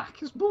health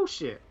back. It's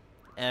bullshit.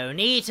 Oh,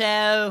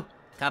 Nito,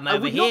 come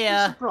over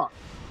here.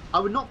 I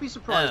would not be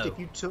surprised if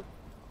you took.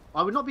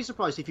 I would not be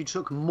surprised if you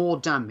took more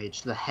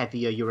damage the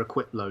heavier your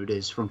equip load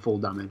is from full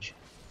damage.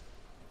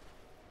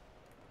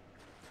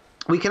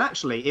 We can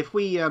actually, if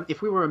we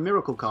were a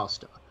miracle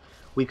caster,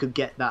 we could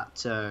get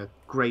that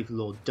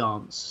Gravelord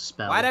dance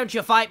spell. Why don't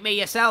you fight me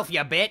yourself,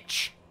 you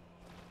bitch?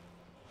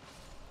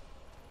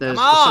 There's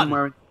Come on!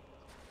 somewhere.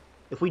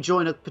 If we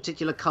join a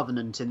particular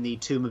covenant in the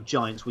Tomb of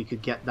Giants, we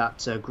could get that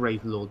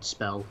Gravelord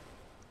spell.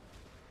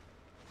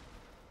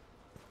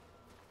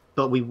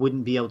 But we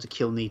wouldn't be able to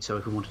kill Nito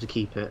if we wanted to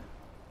keep it.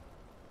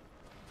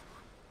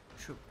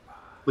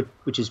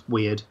 Which is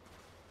weird.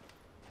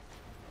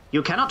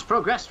 You cannot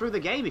progress through the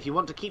game if you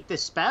want to keep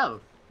this spell.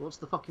 What's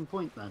the fucking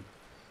point then?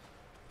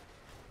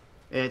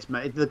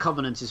 The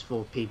Covenant is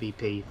for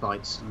PvP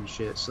fights and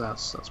shit, so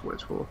that's what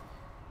it's for.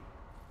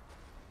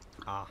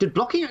 Ah. Did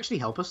blocking actually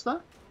help us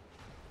there?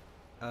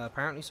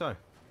 Apparently so.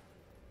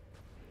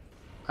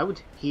 I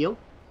would heal.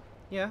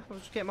 Yeah, I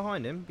was just getting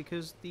behind him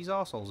because these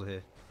arseholes are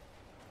here.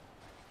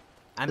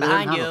 I'm They don't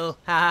behind have you. Ha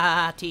ha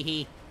ha, tee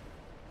hee.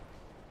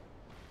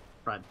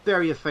 Right,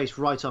 bury your face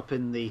right up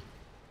in the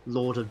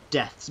Lord of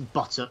Death's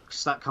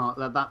buttocks. That can't.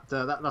 That's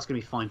going to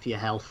be fine for your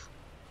health.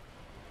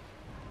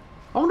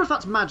 I wonder if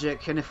that's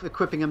magic, and if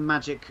equipping a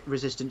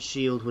magic-resistant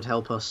shield would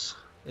help us.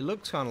 It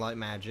looks kind of like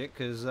magic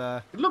because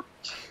Look,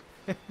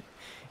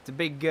 it's a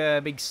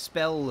big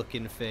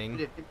spell-looking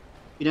thing.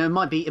 you know, it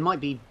might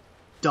be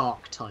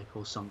dark type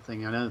or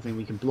something. I don't think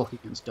we can block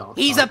against dark.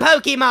 He's type. a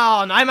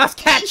Pokemon! I must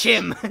catch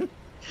him!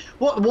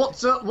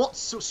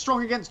 What's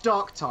strong against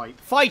dark type?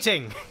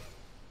 Fighting!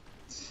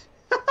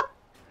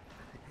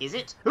 Is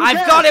it? Who I've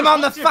cares? got him on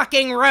the What's it?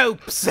 fucking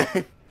ropes!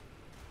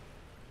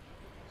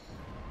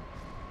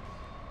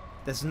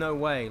 There's no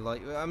way,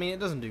 like, I mean, it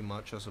doesn't do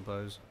much, I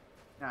suppose.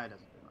 No, it doesn't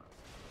do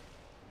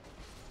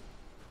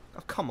that.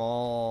 Oh, come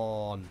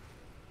on.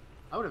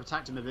 I would have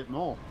attacked him a bit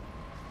more.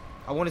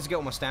 I wanted to get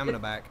all my stamina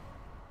back.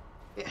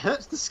 It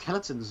hurts the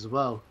skeletons as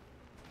well.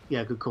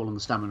 Yeah, good call on the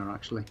stamina,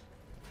 actually.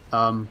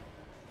 Nito.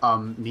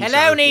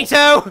 Hello,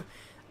 Nito!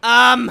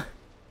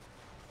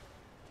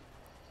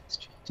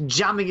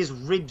 Jamming his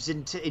ribs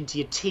into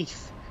your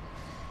teeth.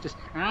 Just.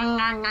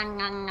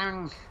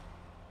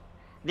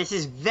 This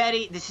is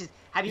very.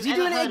 Have Is you he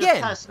ever doing it heard again?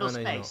 of personal Oh, no,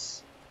 he's not.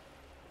 space?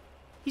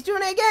 He's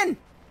doing it again!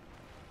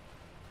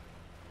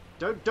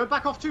 Don't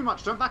back off too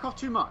much. Don't back off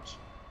too much.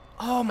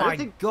 Oh my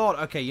think- god.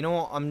 Okay, you know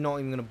what? I'm not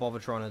even going to bother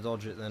trying to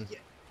dodge it then. Yeah.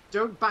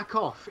 Don't back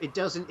off. It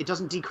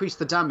doesn't decrease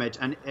the damage,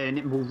 and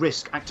it will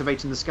risk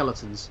activating the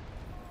skeletons.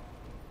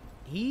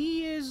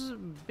 He is a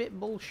bit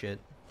bullshit.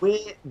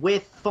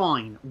 We're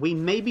fine. We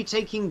may be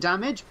taking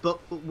damage, but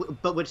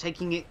we're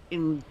taking it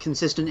in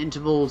consistent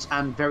intervals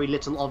and very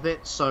little of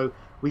it. So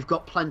we've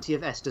got plenty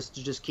of Estus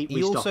to just keep He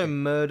restocking. also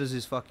murders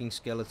his fucking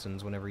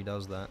skeletons whenever he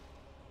does that.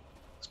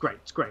 It's great.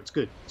 It's great. It's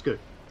good. It's good.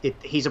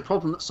 He's a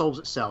problem that solves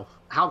itself.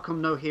 How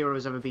come no hero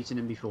has ever beaten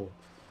him before?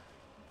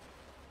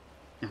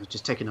 Now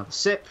just take another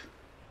sip.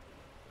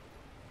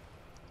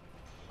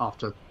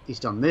 After he's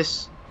done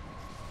this.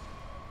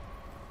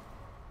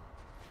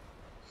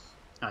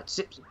 Alright,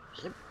 sip.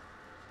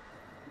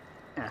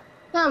 Yeah.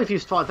 Now we've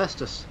used 5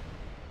 Estus.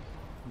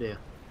 Dear.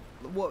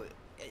 What?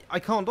 I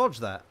can't dodge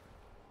that.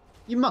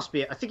 You must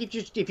be. I think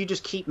if you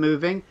just keep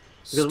moving.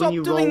 Because Stop when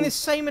you doing roll, this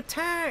same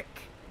attack!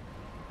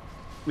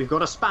 We've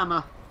got a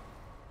spammer.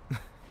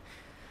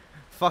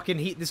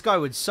 Fucking this guy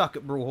would suck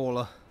at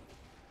Brawlhalla.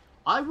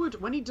 I would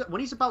when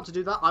he's about to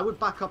do that. I would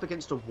back up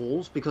against the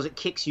walls because it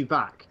kicks you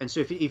back. And so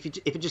if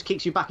it just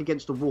kicks you back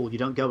against the wall, you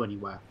don't go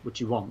anywhere, which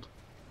you want.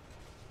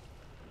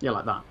 Yeah,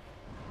 like that.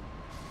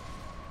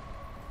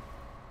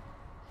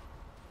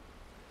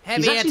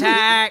 Heavy actually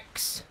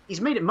attacks! He's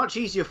made it much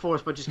easier for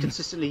us by just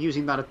consistently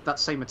using that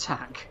same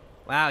attack.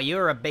 Wow,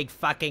 you're a big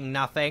fucking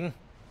nothing.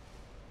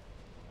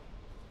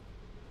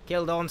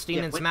 Killed Ornstein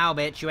Yeah, and when- Smal,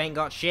 bitch, you ain't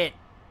got shit.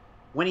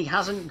 When he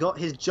hasn't got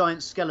his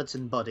giant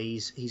skeleton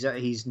buddies,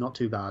 he's not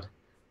too bad.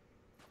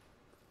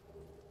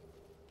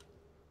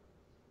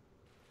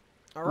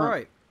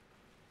 Alright.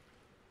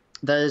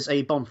 There's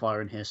a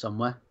bonfire in here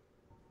somewhere.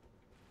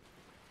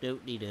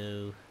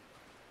 Doot-de-doo.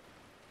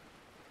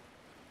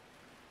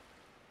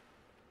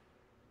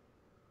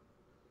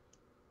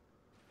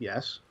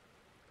 Yes.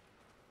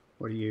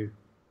 What are you?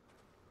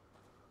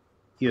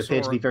 You I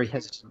appear saw to be a- very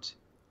hesitant.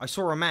 I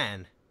saw a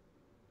man.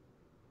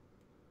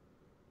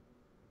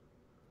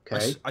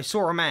 Okay. I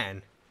saw a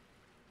man.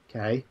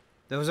 Okay.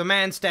 There was a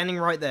man standing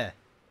right there.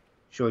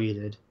 Sure you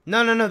did.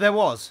 No, there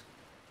was.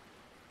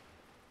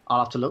 I'll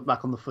have to look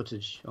back on the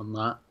footage on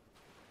that.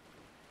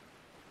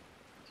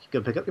 You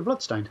go pick up your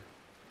bloodstain.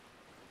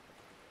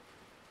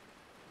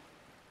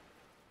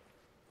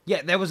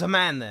 Yeah, there was a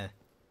man there.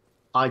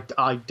 I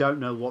don't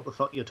know what the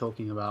fuck you're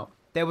talking about.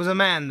 There was a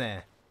man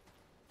there.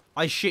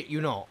 I shit you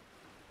not.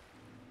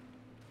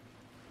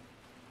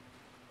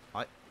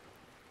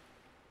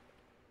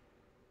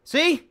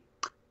 See?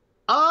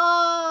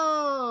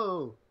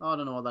 Oh! I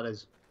don't know what that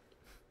is.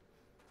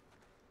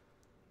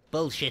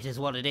 Bullshit is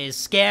what it is.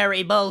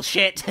 Scary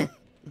bullshit. I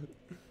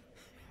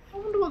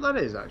wonder what that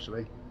is,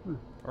 actually.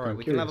 Alright, I'm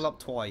we can curious. level up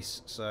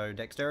twice. So,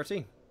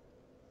 dexterity.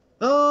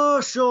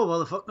 Oh, sure, well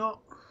the fuck not.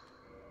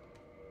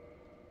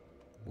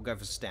 We'll go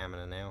for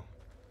stamina now.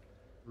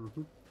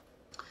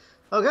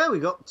 Okay,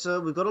 we've got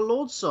a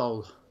Lord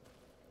Soul.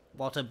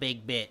 What a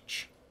big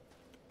bitch.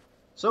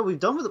 So we're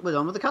done with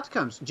the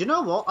catacombs. Do you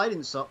know what? I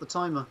didn't start the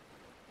timer.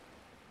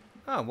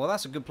 Oh, well,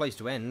 that's a good place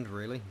to end,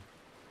 really.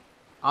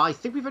 I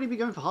think we've only been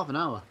going for half an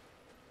hour.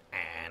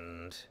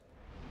 And...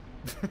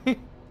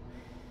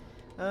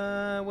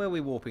 where are we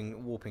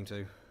warping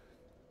to?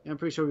 Yeah, I'm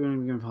pretty sure we're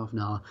only going for half an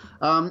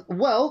hour.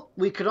 Well,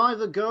 we could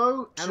either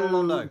go to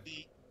Anorlondo.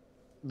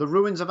 the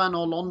ruins of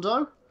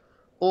Anorlondo,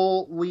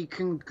 or we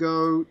can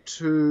go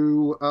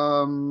to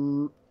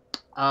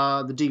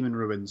the demon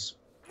ruins.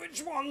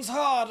 Which one's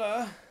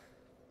harder?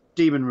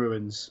 Demon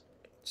ruins.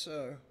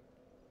 So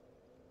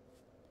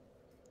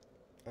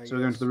So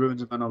we're going to the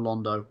ruins of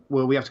Anorlondo.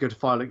 Well, we have to go to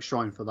Firelink's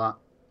Shrine for that.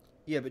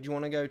 Yeah, but do you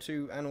want to go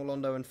to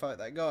Anorlondo and fight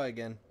that guy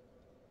again?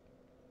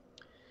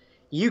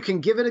 You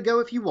can give it a go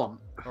if you want.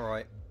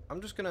 Alright,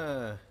 I'm just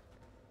gonna...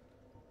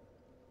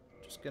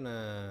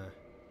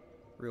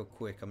 Real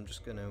quick, I'm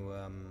just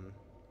gonna,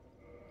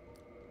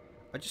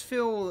 I just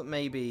feel that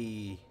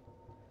maybe...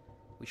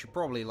 We should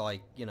probably,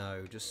 like, you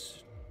know,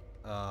 just...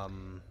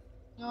 No.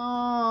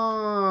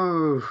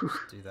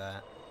 Just do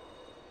that.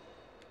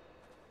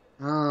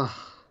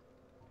 Ah,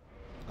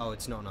 Oh,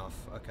 it's not enough.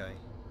 Okay.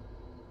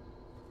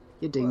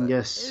 you Well,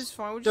 dingus. it's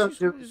fine. We'll Don't just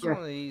do- use yeah.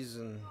 one of these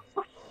and...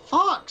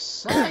 Fuck's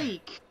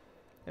sake!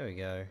 There we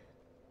go.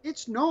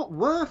 It's not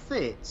worth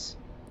it.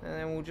 And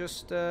then we'll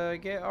just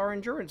get our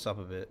endurance up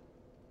a bit.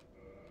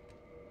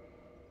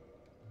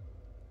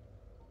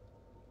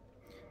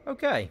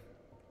 Okay.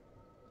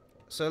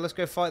 So let's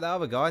go fight that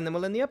other guy and then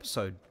we'll end the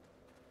episode.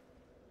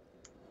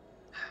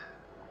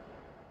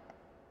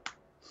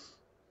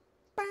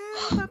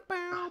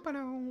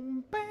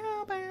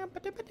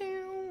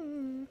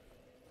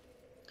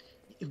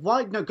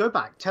 Why? No, go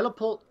back.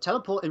 Teleport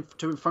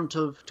in front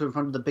of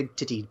the big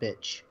titty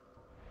bitch.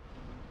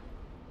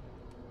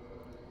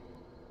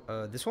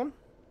 This one?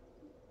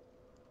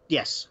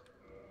 Yes.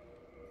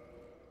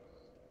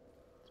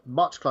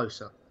 Much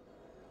closer.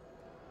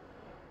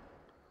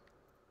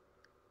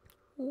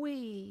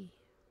 Wee.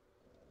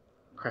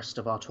 Crest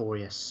of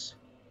Artorias.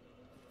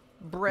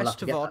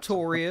 Breast of get that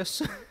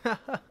Artorias.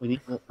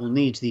 We'll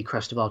need the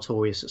Crest of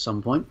Artorias at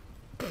some point.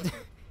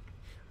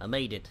 I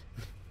made it.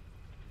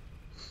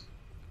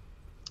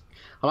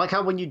 I like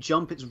how when you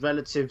jump, it's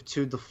relative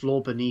to the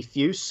floor beneath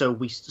you. So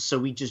we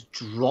just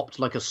dropped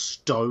like a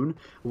stone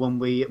when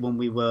we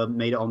were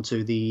made it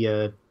onto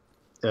the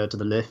to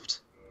the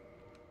lift.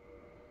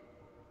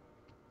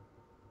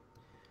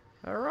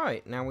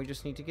 Alright, now we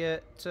just need to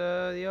get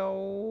the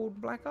old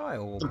Black Eye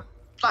Orb.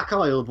 Black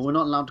Eye Orb, but we're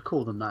not allowed to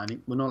call them that.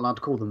 We're not allowed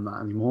to call them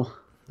that anymore.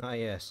 Ah,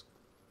 yes.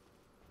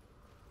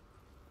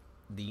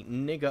 The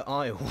nigger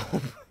Eye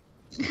Orb.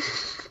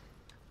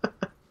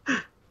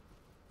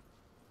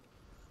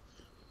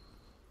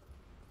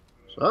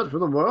 Search for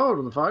the world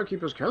of the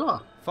Firekeeper's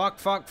killer.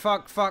 Fuck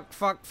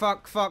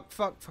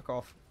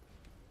off.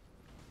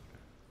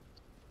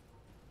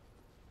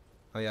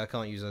 Oh yeah, I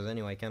can't use those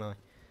anyway, can I?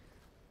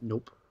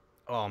 Nope.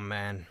 Oh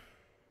man.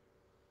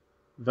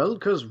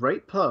 Velka's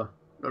rapier.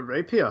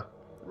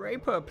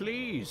 Rape her,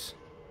 please.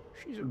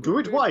 She's a Do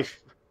good it, bitch.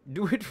 wife.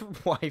 Do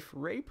it, wife.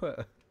 Rape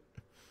her.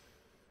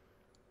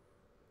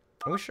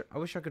 I wish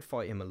I could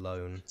fight him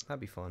alone. That'd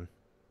be fun.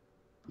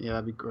 Yeah,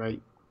 that'd be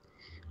great.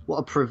 What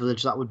a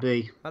privilege that would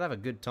be. I'd have a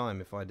good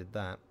time if I did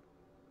that.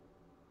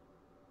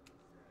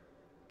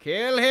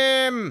 Kill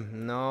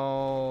him!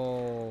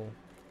 No.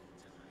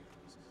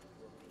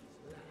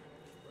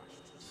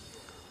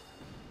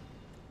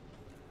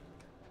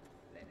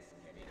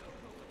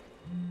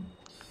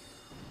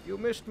 You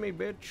missed me,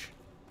 bitch.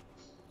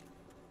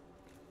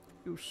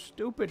 You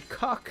stupid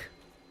cuck.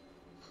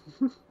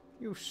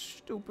 You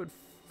stupid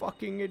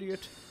fucking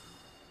idiot.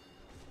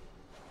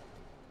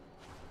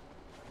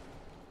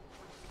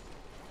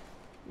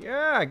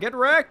 Yeah, get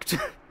wrecked.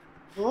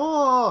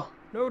 Oh!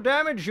 No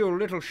damage, you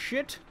little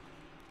shit.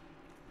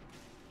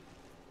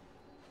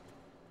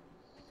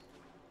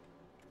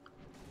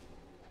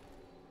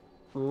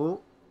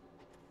 Oh.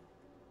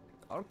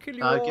 I'll kill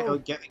you all.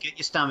 Get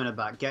your stamina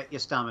back. Get your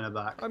stamina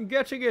back. I'm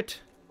getting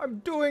it. I'm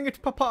doing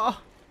it, Papa.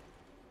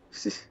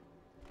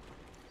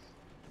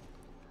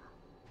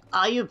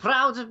 Are you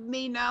proud of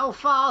me now,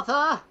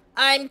 Father?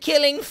 I'm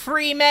killing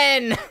 3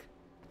 men.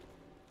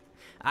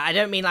 I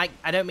don't mean like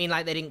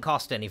they didn't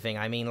cost anything.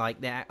 I mean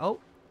like they're... Oh.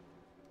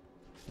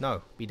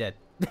 No, be dead.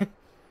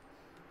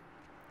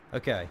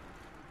 Okay.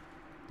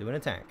 Do an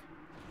attack.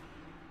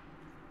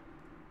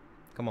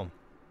 Come on.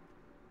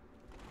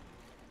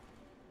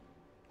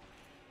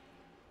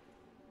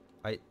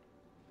 I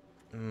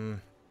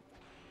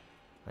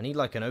need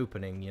like an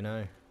opening, you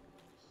know.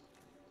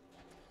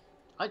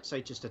 I'd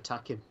say just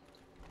attack him.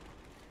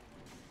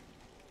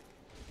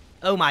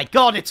 Oh my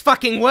god, it's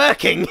fucking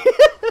working!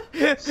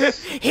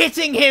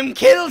 Hitting him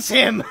kills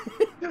him!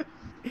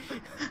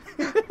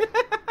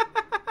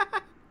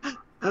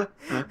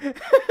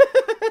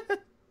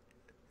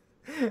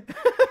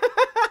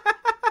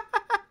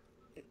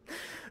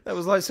 That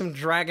was like some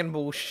Dragon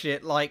Ball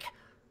shit, like,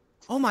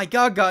 oh my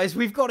god, guys,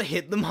 we've got to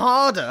hit them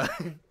harder!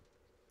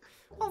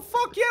 Oh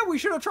fuck yeah, we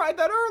should have tried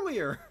that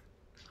earlier!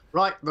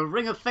 Right, the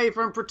Ring of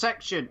Favor and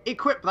Protection.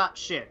 Equip that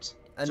shit.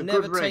 And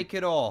never take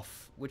it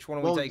off. Which one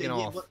are we taking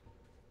off?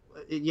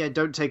 Yeah,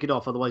 don't take it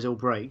off, otherwise it'll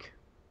break.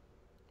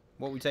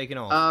 What are we taking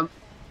off?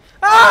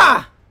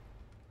 Ah!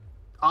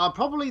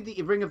 Probably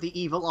the Ring of the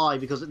Evil Eye,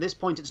 because at this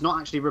point it's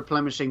not actually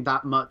replenishing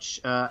that much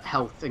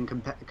health in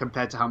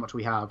compared to how much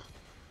we have.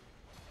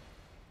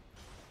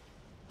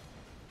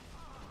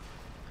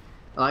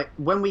 Like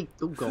when we,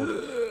 oh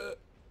god,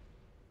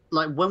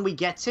 like when we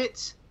get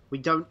it, we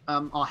don't.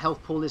 Our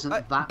health pool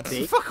isn't that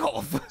big. Fuck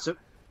off. So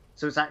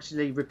it's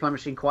actually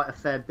replenishing quite a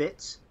fair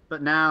bit.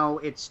 But now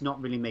it's not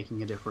really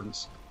making a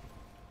difference.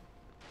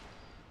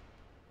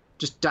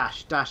 Just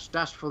dash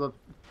for the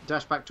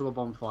Dash back to a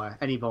bonfire.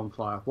 Any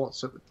bonfire.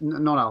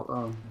 Not out.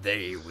 Oh.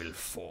 They will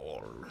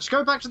fall. Let's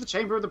go back to the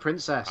chamber of the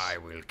princess. I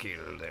will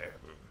kill them.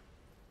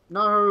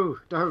 No,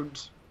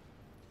 don't.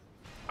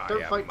 I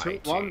Don't am fight two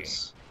at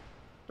once.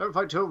 Don't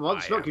fight two at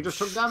once. Look, you just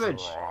took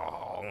damage.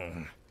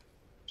 Strong.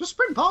 Just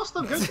sprint past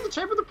them. Go to the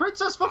chamber of the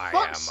princess for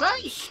fuck's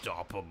sake.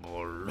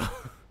 Unstoppable.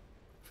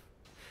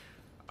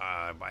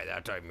 By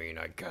that I mean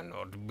I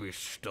cannot be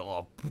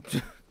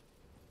stopped.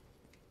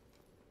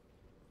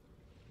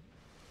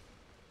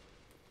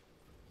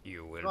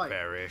 You will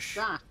perish.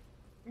 That.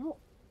 What?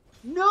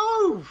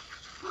 No!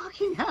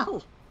 Fucking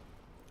hell!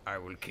 I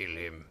will kill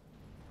him.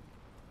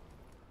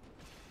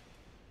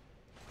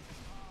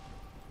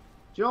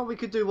 Do you know what we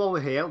could do while we're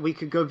here? We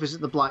could go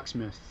visit the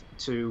blacksmith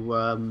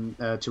to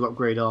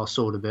upgrade our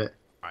sword a bit.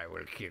 I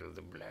will kill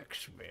the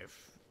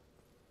blacksmith.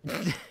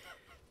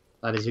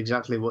 That is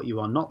exactly what you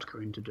are not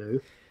going to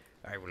do.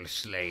 I will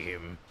slay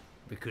him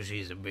because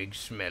he's a big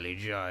smelly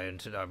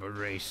giant and I'm a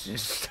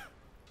racist.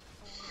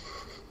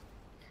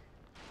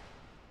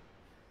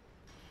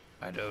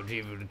 I don't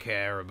even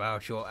care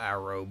about your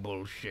arrow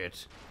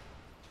bullshit.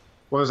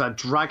 What was that,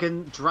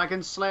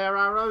 Dragon Slayer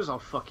arrows? I'll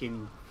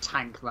fucking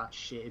tank that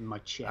shit in my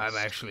chest. I'm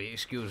actually,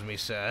 excuse me,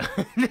 sir.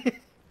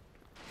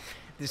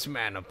 This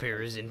man up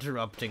here is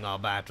interrupting our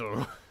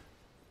battle.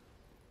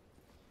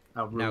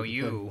 Now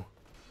you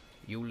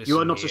listen. You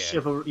are not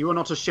here. You are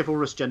not a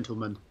chivalrous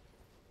gentleman.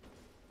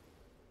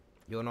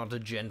 You're not a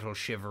gentle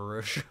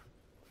chivalrous.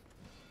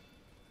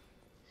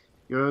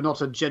 You're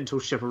not a gentle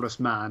chivalrous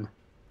man.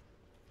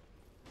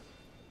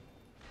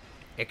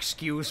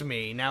 Excuse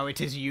me, now it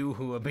is you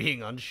who are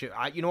being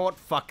you know what?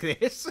 Fuck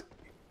this.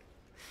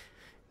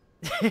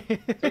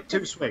 Take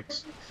 2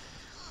 swigs.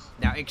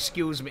 Now,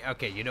 excuse me.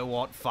 Okay, you know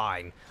what?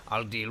 Fine.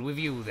 I'll deal with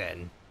you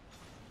then.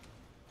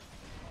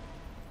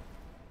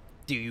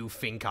 Do you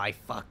think I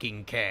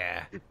fucking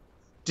care?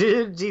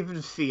 Didn't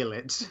even feel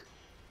it.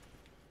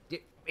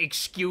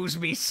 Excuse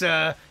me,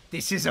 sir.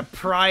 This is a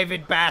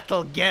private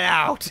battle. Get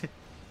out.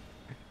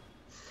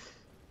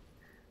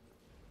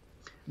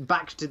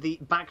 Back to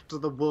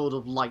the world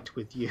of light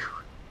with you.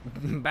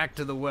 Back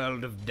to the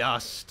world of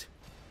dust.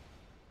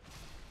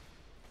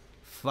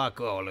 Fuck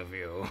all of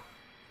you.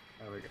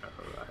 There we go.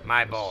 Right.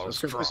 My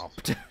balls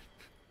dropped.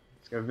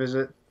 Let's go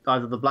visit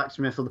either the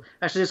blacksmith or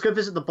actually, let's go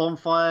visit the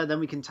bonfire. Then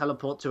we can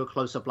teleport to a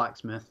closer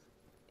blacksmith.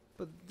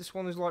 But this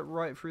one is like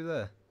right through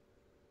there.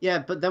 Yeah,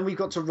 but then we've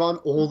got to run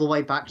all the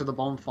way back to the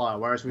bonfire.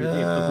 Whereas if we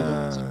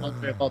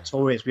want to our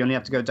tourists, we only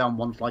have to go down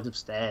 1 flight of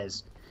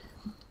stairs.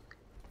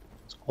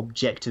 It's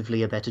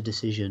objectively a better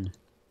decision.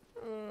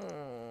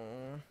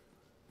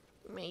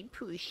 My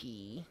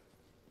pushy.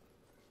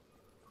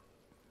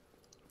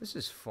 This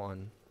is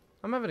fun.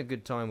 I'm having a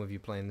good time with you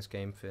playing this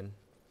game, Finn.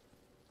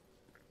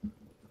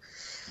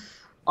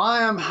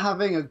 I am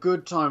having a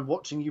good time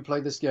watching you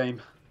play this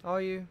game.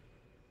 Are you?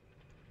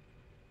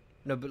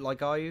 No, but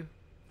like, are you?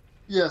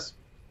 Yes.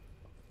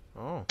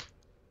 Oh.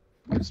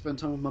 I'm gonna spend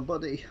time with my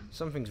buddy.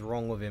 Something's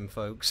wrong with him,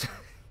 folks.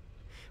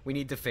 We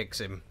need to fix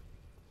him.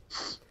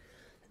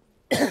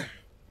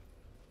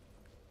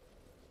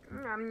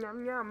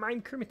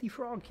 I'm Kermit the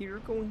Frog here,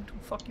 going to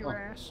fuck your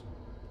ass.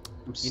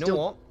 You know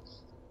what?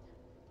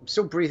 I'm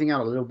still breathing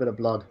out a little bit of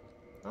blood.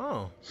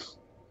 Oh.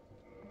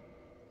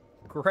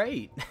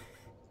 Great.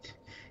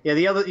 Yeah,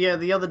 the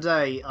other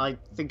day, I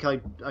think I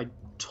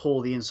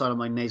tore the inside of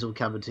my nasal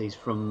cavities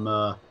from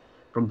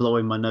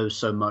blowing my nose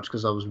so much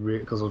because I was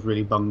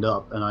really bunged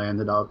up, and I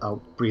ended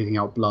up breathing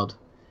out blood.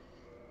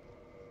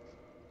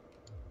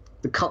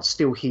 The cut's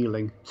still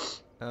healing.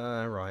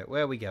 Right.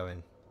 Where are we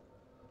going?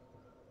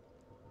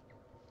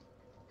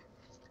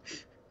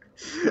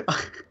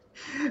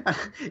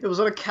 It was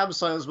on a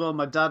campsite as well.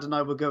 My dad and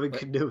I were going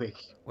canoeing.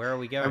 Where are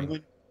we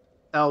going?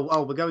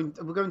 We're going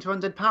to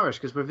Undead Parish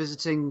because we're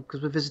visiting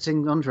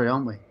Andre,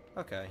 aren't we?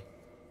 Okay.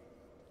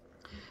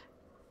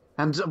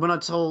 And when I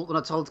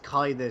told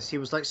Kai this, he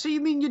was like, "So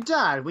you mean your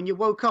dad, when you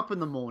woke up in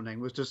the morning,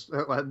 was just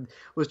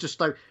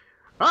like,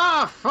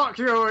 ah, fuck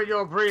you and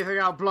you're breathing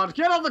out blood.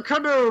 Get on the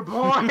canoe,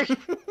 boy."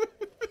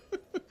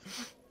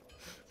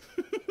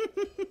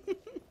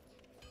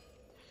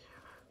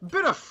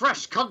 Bit of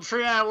fresh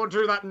country air will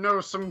do that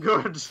nose some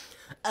good.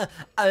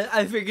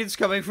 I think it's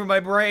coming from my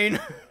brain.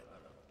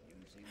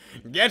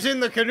 Get in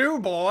the canoe,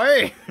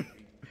 boy.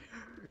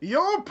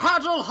 You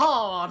paddle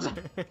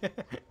hard.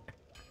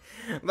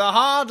 The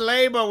hard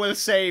labor will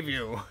save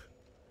you.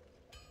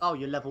 Oh,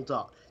 you leveled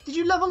up. Did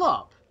you level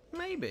up?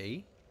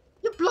 Maybe.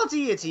 You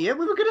bloody idiot.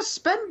 We were going to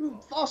spend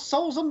our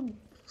souls on...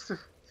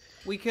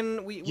 We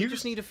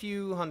just need a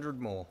few hundred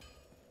more.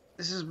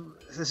 This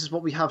is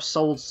what we have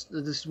souls...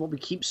 This is what we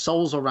keep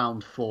souls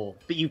around for.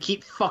 But you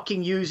keep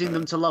fucking using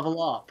them to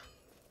level up.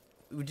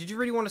 Did you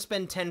really want to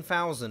spend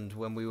 10,000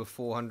 when we were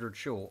 400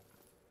 short?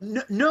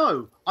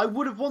 No. I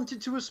would have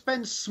wanted to have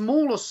spent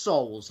smaller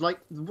souls. Like,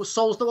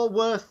 souls that were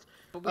worth...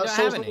 But we don't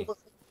have any.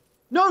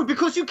 No,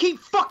 because you keep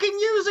fucking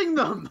using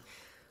them!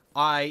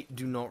 I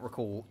do not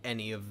recall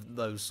any of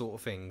those sort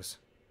of things.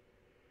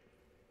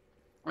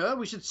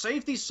 We should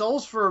save these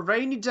souls for a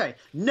rainy day.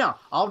 No,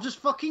 I'll just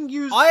fucking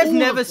use. I have all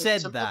never of them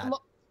said to that. level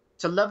up-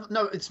 To level.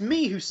 No, it's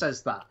me who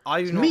says that.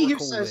 I do It's not me who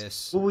recall says,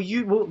 this.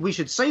 we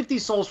should save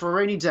these souls for a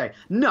rainy day.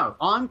 No,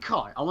 I'm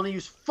Kai. I want to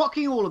use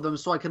fucking all of them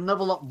so I can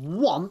level up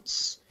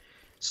once.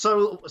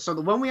 So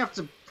that when we have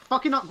to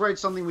fucking upgrade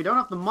something, we don't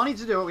have the money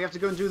to do it. We have to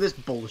go and do this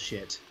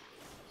bullshit.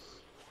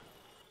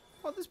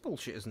 Well, this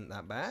bullshit isn't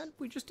that bad.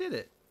 We just did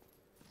it.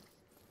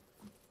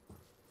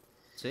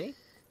 See?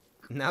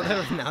 Now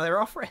they're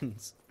our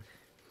friends.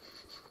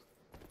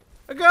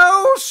 A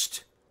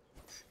ghost!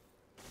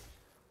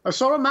 I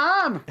saw a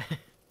man.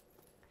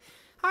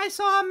 I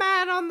saw a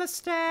man on the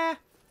stair.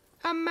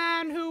 A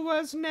man who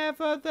was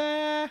never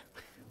there.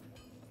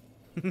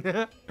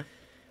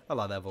 I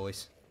like that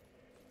voice.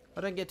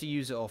 I don't get to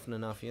use it often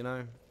enough, you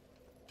know.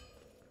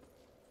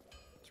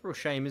 It's a real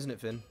shame, isn't it,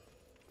 Finn?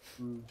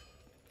 Mm.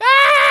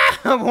 Ah!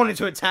 I wanted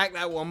to attack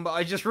that one, but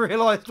I just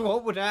realised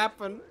what would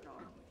happen.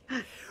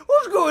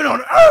 What's going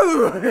on?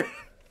 Oh!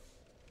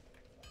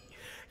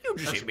 You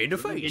just hit me in the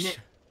face.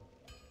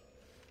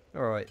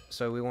 Alright,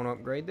 so we want to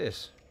upgrade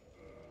this.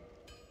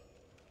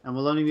 And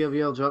we'll only be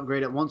able to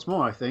upgrade it once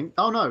more, I think.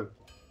 Oh no.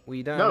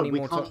 We don't No, have any we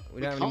more, can't- we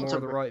we don't have any can't more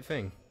of the upgrade. right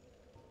thing.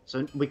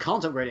 So we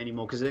can't upgrade it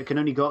anymore because it can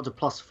only go up to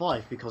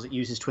 +5 because it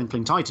uses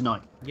Twinkling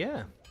Titanite.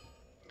 Yeah.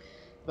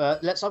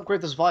 But let's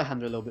upgrade the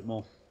Zweihander a little bit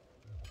more.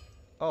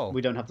 Oh,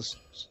 We don't have the...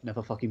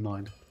 Never fucking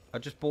mind. I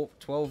just bought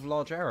 12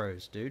 large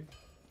arrows, dude.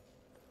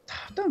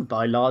 Don't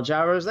buy large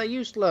arrows, they're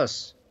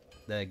useless.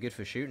 They're good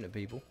for shooting at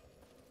people.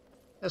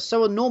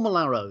 So are normal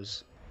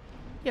arrows.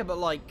 Yeah, but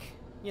like,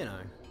 you know,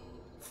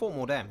 4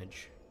 more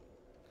damage.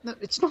 No,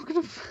 it's not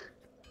gonna...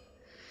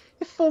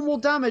 If 4 more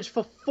damage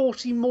for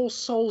 40 more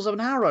souls of an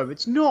arrow,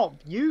 it's not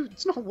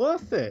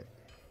worth it.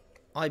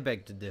 I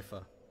beg to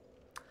differ.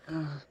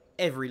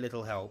 Every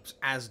little helps.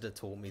 Asda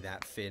taught me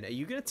that, Finn. Are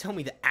you going to tell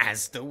me that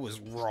Asda was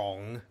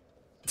wrong?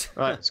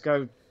 Right, let's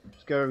go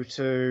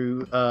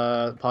to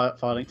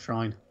Firelink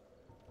Shrine.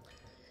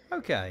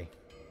 Okay.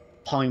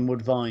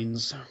 Pinewood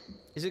Vines.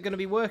 Is it going to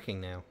be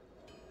working now?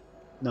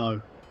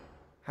 No.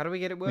 How do we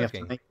get it We have,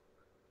 working?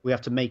 we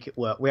have to make it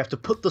work. We have to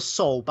put the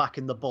soul back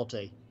in the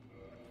body.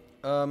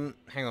 Hang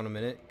on a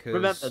minute, because...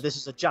 Remember, this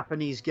is a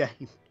Japanese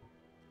game.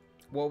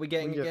 What are we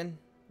getting Yeah. again?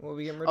 What are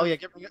we getting rid Oh of? yeah,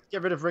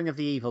 get rid of Ring of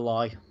the Evil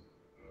Eye.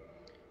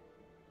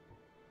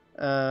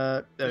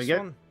 There This we go.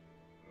 one?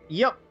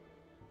 Yep.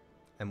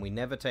 And we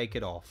never take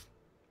it off.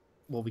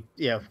 Well,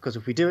 because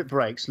if we do, it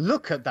breaks.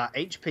 Look at that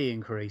HP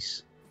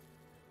increase.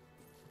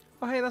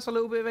 Oh, hey, that's a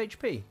little bit of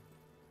HP.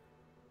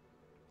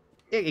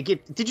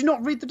 Did you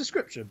not read the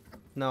description?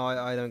 No,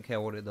 I don't care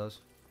what it does.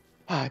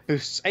 It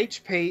boosts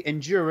HP,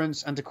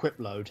 endurance, and equip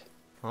load.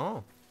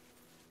 Oh.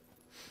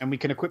 And we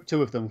can equip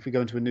 2 of them if we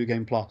go into a New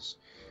Game Plus.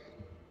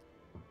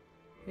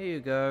 Here you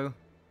go.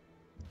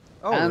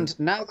 Oh, And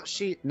now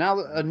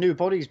that a new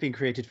body's been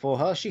created for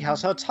her, she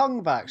has her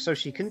tongue back, so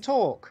she can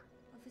talk.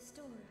 Of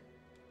Astoria.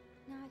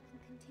 Now I can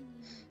continue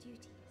my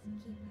duties and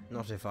keep her.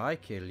 not if I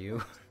kill you.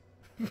 I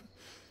only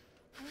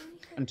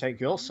hope And take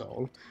your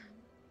soul.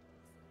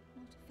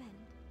 not offend.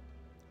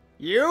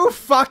 You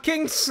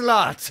fucking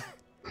slut!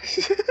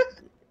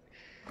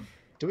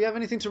 Do we have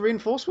anything to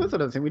reinforce with? I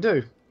don't think we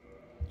do.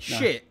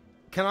 Shit.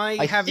 Can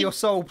I have your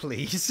soul,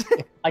 please?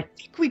 I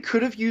think we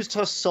could have used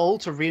her soul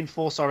to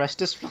reinforce our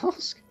Estus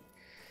flask.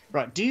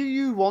 Right, do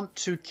you want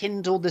to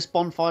kindle this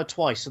bonfire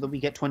twice so that we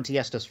get 20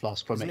 Estus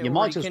flasks from Isn't it? it You might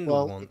already as kindled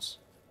well. once?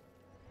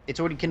 It's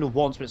already kindled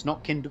once, but it's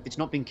not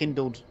been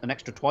kindled an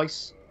extra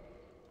twice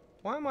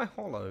Why am I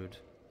hollowed?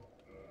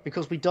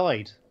 because we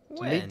died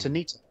When? to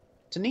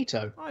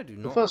Nito. I do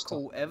not first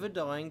recall ever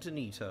dying to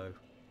Nito.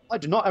 I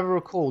do not ever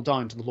recall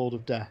dying to the Lord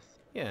of Death.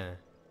 Yeah.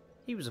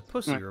 He was a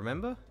pussy, Right.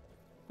 remember?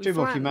 We 2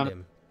 more flattened humanity.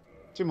 him.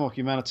 2 more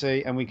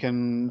humanity, and we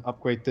can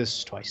upgrade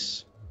this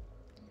twice.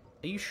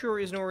 Are you sure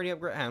it isn't already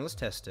upgraded? Hang on, let's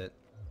test it.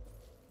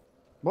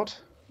 What?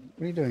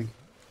 What are you doing?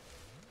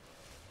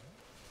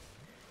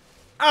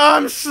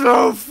 I'm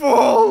so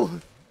full!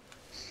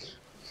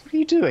 What are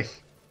you doing?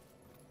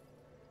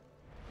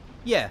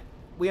 Yeah,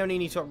 we only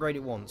need to upgrade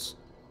it once.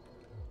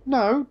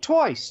 No,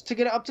 twice to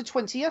get it up to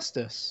 20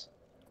 Estus.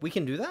 We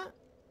can do that?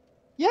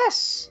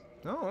 Yes.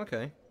 Oh,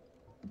 okay.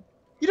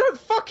 You don't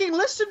fucking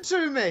listen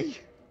to me.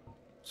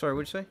 Sorry,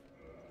 what'd you say?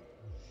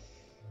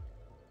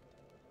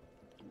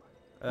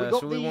 got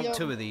So we the, want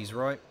 2 of these,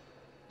 right?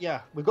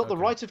 Yeah, we've got the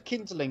Okay. right of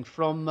kindling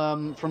from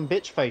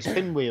Bitchface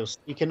Pinwheels.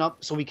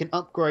 So we can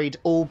upgrade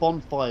all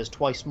bonfires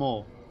twice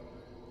more.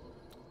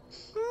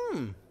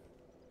 Hmm.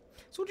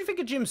 So what do you think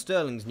of Jim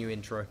Sterling's new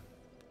intro?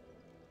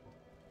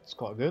 It's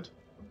quite good.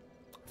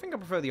 I think I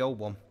prefer the old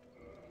one.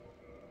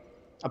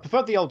 I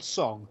prefer the old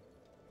song.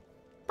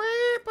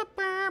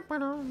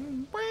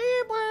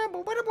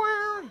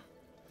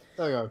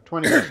 There you go,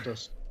 20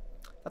 Estus.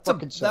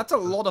 That's a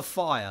lot of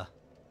fire.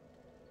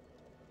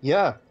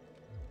 Yeah.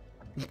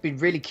 It's been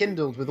really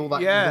kindled with all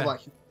that, Yeah. with all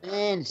that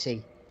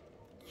humanity.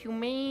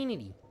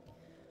 Humanity.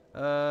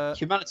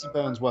 Humanity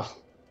burns well.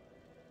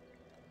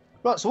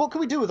 Right, so what can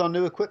we do with our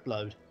new equip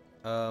load?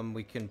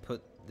 We can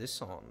put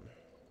this on.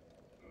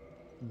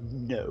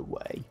 No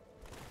way.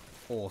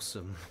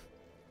 Awesome.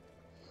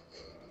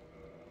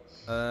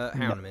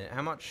 Hang on a minute.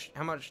 How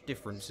much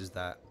difference is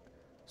that?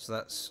 So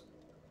that's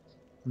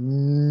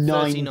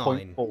 39.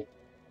 9.4.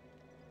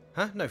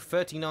 Huh? No,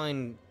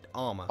 39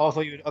 armor. Oh, I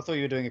thought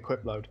you were doing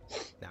equip load.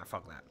 Nah,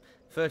 fuck that.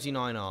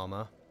 39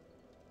 armor.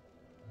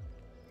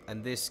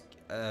 And this,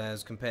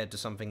 as compared to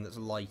something that's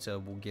lighter,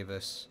 will give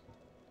us...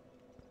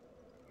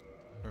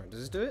 Alright, does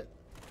this do it?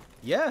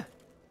 Yeah!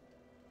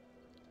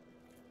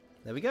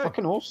 There we go.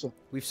 Fucking awesome.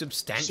 We've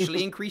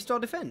substantially increased our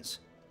defense.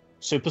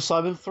 Super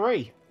Simon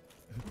 3.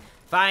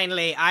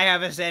 Finally, I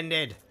have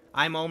ascended.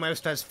 I'm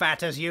almost as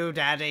fat as you,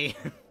 Daddy.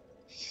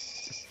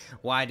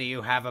 Why do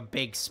you have a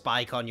big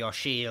spike on your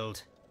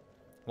shield?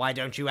 Why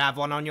don't you have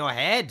one on your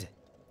head?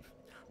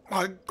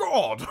 My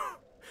God!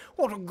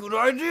 What a good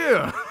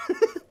idea!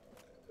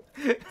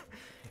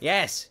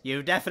 Yes,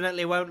 you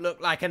definitely won't look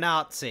like a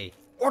Nazi.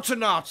 What's a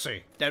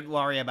Nazi? Don't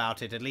worry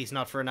about it, at least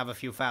not for another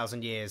few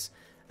thousand years.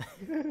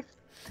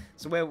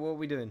 So what are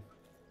we doing?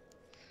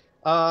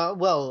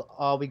 Well,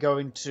 are we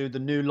going to the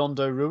New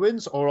Londo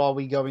ruins, or are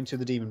we going to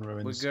the Demon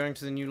ruins? We're going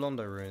to the New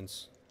Londo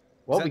ruins.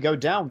 Well, we go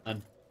down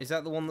then. Is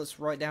that the one that's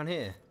right down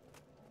here?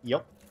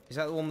 Yep. Is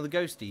that the one with the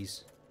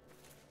ghosties?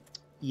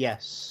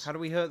 Yes. How do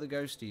we hurt the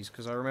ghosties?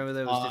 Because I remember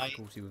there was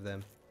difficulty with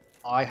them.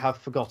 I have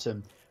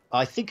forgotten.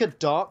 I think a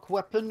dark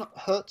weapon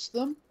hurts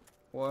them.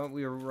 Why don't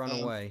we run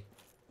away?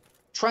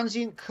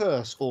 Transient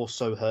curse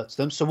also hurts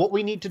them. So what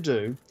we need to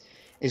do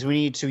is we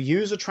need to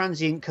use a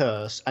transient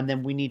curse, and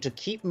then we need to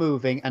keep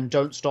moving and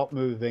don't stop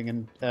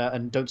moving,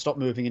 and don't stop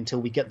moving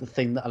until we get the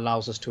thing that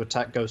allows us to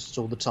attack ghosts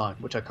all the time,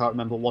 which I can't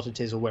remember what it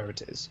is or where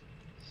it is.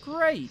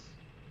 Great.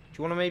 Do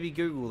you want to maybe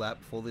Google that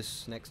before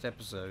this next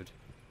episode?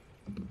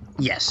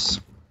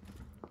 Yes.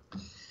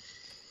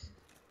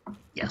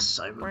 Yes,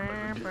 I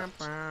remember.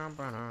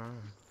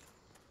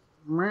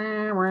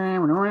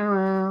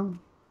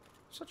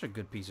 Such a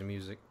good piece of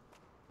music.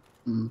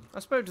 Mm. I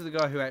spoke to the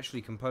guy who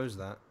actually composed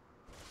that.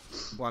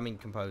 Well, I mean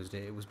composed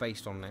it. It was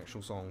based on an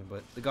actual song,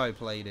 but the guy who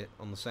played it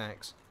on the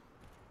sax.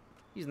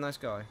 He's a nice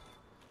guy.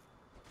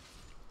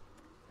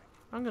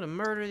 I'm gonna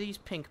murder these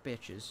pink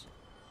bitches.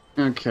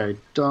 Okay,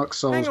 Dark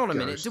Souls. Hang on a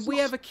minute. Ghosts. Did we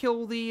ever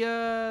kill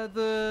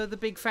the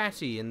big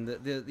fatty and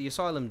the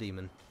asylum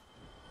demon?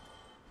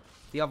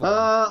 The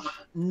other one.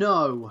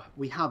 No,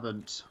 we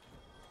haven't.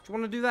 Do you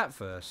want to do that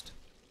first?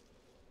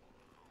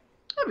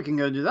 Yeah, we can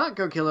go do that.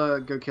 Go kill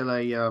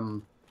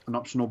an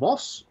optional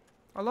boss.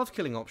 I love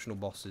killing optional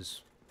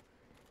bosses.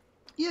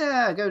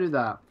 Yeah, go do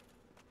that.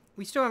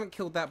 We still haven't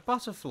killed that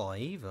butterfly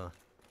either.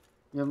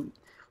 We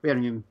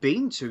haven't even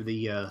been to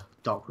the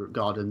Darkroot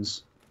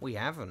Gardens. We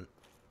haven't.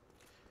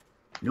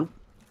 Nope.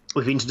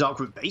 We've been to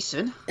Darkroot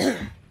Basin.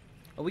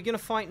 Are we gonna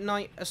fight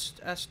Knight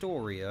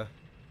Astorius?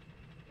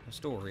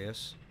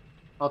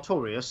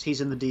 Artorias,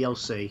 he's in the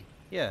DLC.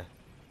 Yeah.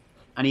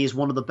 And he is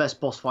one of the best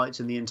boss fights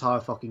in the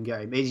entire fucking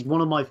game. He's one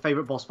of my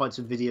favourite boss fights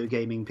in video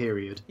gaming,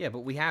 period. Yeah,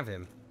 but we have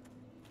him.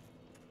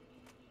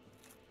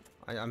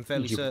 I'm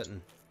fairly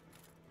certain.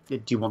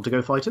 Do you want to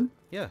go fight him?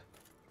 Yeah.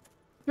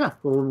 Yeah,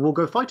 well, we'll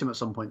go fight him at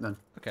some point then.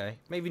 Okay.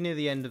 Maybe near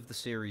the end of the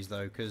series,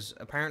 though, because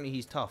apparently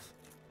he's tough.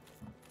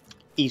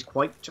 He's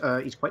quite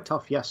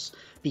tough, yes.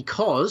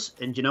 Because,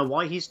 and do you know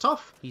why he's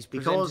tough? He's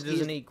presented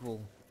as an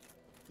equal.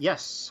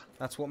 Yes.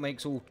 That's what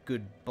makes all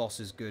good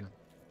bosses good.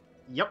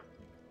 Yep.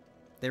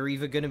 They're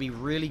either going to be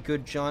really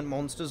good giant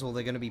monsters, or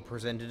they're going to be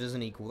presented as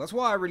an equal. That's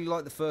why I really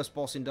like the first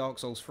boss in Dark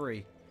Souls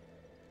 3.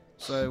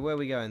 So, where are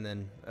we going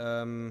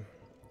then?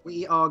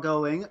 We are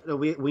going...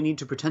 We need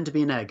to pretend to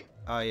be an egg.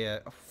 Oh, yeah.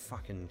 Oh,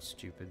 fucking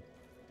stupid.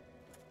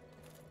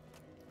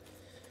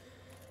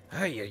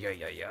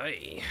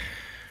 Ay.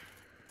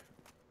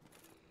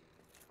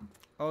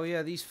 Oh,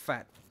 yeah, these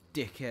fat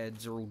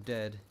dickheads are all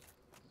dead.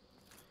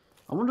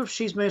 I wonder if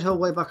she's made her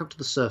way back up to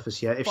the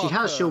surface yet. If she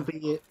has, she'll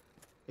be...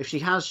 If she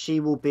has, she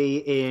will be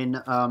in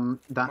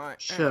that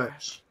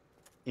church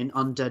in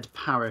Undead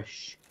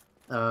Parish,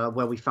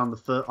 where we found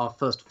our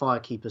first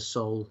Firekeeper's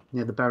soul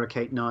near the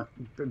Barricade Night,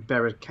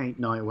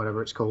 or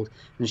whatever it's called,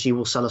 and she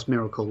will sell us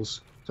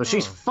miracles. So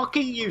she's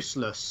fucking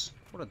useless.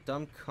 What a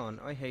dumb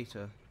cunt. I hate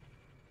her.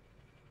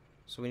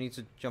 So we need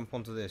to jump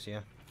onto this,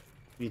 yeah?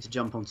 We need to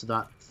jump onto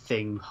that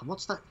thing.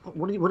 What's that?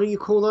 What do you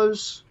call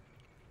those?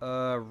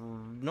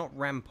 Not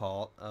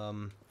rampart.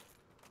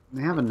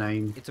 They have a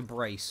name. It's a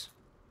brace.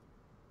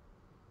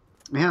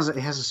 It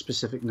has a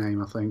specific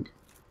name, I think.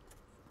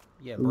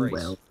 Yeah, brace.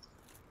 Well.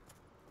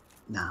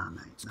 Nah,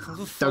 mate. It's called a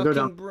Don't fucking go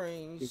down.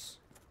 brace.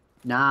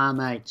 Nah,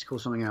 mate. It's called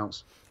something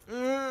else.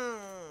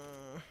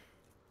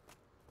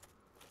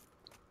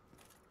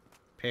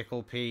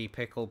 Pickle pea,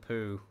 pickle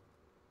poo.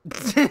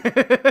 Is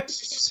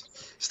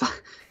that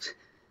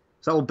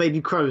what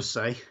baby crows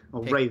say?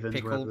 Or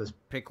ravens, whatever it is.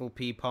 Pickle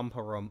pea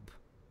pumper rump.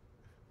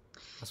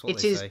 That's what It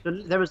they is. say.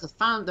 There was a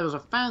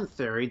fan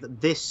theory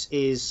that this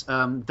is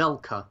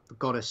Velka, the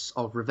goddess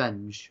of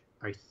revenge.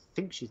 I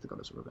think she's the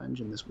goddess of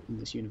revenge in this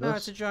universe. No,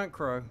 it's a giant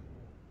crow.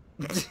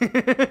 Nah,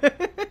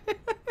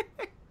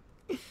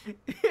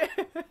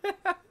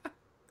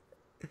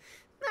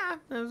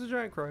 that was a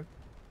giant crow.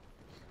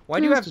 Why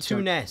do you have Just two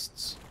a-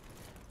 nests?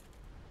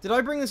 Did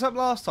I bring this up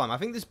last time? I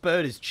think this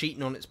bird is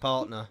cheating on its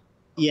partner.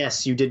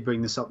 Yes, you did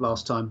bring this up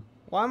last time.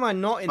 Why am I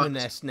not in the But-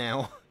 nest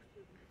now?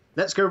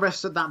 Let's go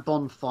rest at that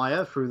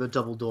bonfire through the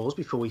double doors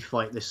before we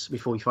fight this.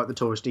 Before we fight the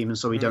Taurus demon,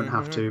 so we don't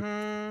have to.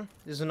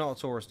 This is not a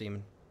Taurus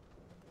demon.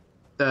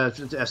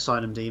 The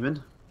Asylum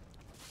demon.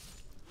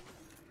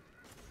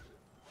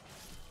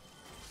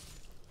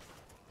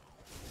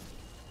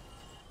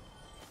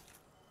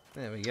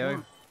 There we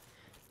go.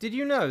 Did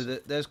you know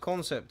that there's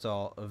concept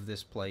art of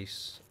this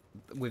place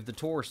with the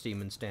Taurus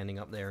demon standing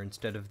up there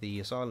instead of the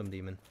Asylum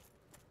demon?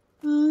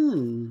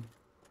 Hmm.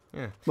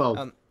 Yeah. Well,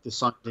 Um, the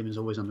Asylum demon is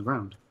always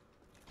underground.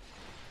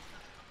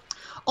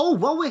 Oh,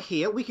 while we're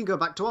here, we can go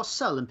back to our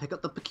cell and pick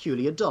up the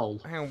peculiar doll.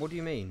 hang on, what do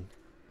you mean?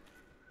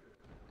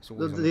 It's The,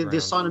 always on the, the the ground.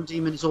 Asylum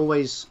demon is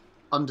always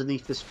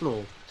underneath this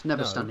floor. It's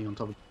never No. standing on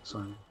top of the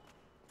Asylum.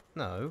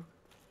 No.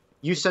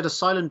 You said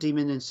Asylum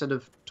demon instead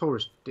of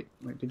Taurus.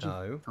 Wait, did you?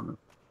 No. Can't remember.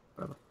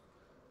 Whatever.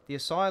 The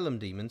Asylum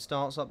demon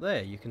starts up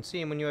there. You can see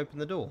him when you open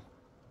the door.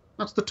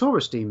 That's the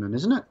Taurus demon,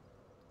 isn't it?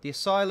 The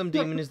Asylum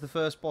Yeah. demon is the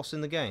first boss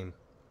in the game.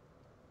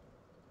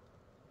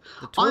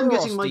 The I'm Tauros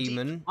getting my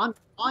demon...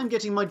 I'm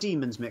getting my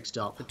demons mixed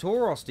up. The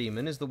Tauros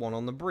demon is the one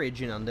on the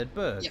bridge in Undead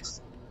Burg.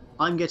 Yes.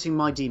 I'm getting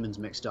my demons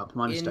mixed up.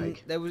 My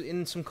mistake. There was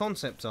in some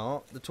concept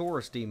art, the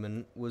Taurus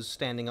demon was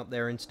standing up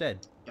there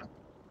instead.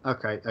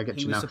 Okay, I get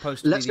He you was now.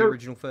 supposed to be the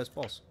original first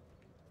boss.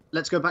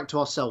 Let's go back to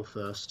our cell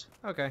first.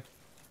 Okay.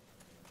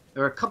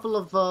 There are a couple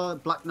of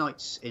Black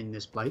Knights in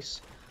this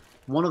place.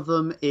 One of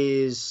them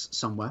is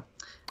somewhere,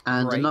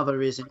 and Great. another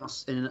is in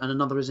us, and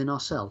another is in our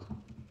cell.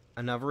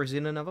 Another is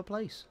in another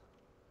place.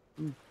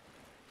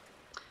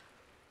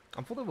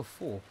 I thought there were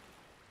 4.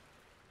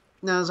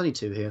 No, there's only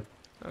 2 here.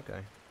 Okay.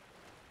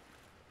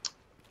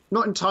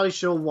 Not entirely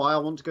sure why I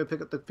want to go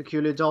pick up the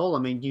peculiar doll. I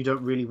mean, you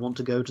don't really want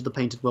to go to the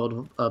painted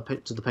world.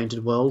 To the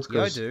painted world. Yeah,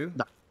 I 'cause do.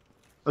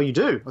 Oh, you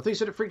do? I thought you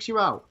said it freaks you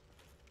out.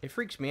 It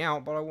freaks me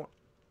out, but I want...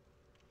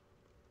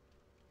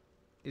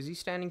 Is he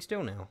standing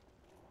still now?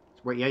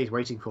 Wait, yeah, he's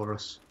waiting for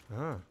us.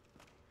 Ah.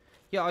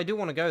 Yeah, I do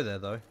want to go there,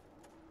 though.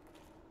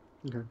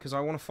 Okay. Because I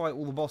want to fight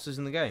all the bosses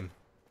in the game.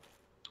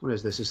 What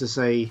is this? Is this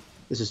a?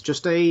 This is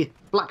just a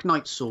Black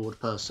Knight sword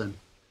person.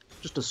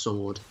 Just a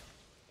sword.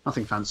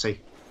 Nothing fancy.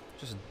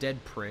 Just a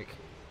dead prick.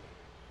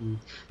 There's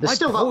My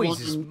still that one.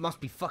 poise must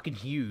be fucking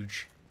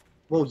huge.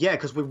 Well, yeah,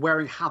 because we're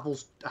wearing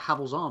Havel's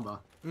armor.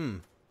 Hmm.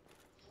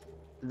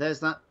 There's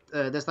that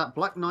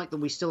Black Knight that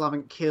we still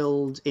haven't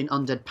killed in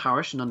Undead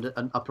Parish and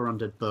Upper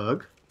Undead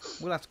Burg.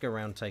 We'll have to go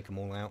around and take them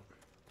all out.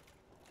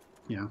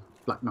 Yeah,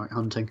 Black Knight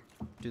hunting.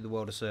 Do the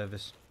world a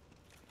service.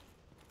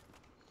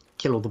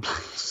 Kill all the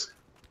blacks.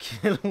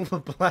 Kill all the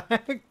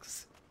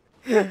blacks?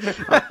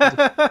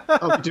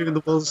 I'll be doing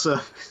the world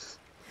service.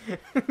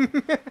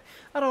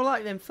 I don't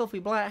like them filthy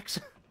blacks.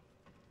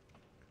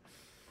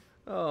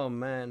 Oh,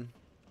 man.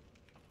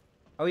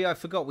 Oh, yeah, I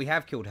forgot. We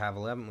have killed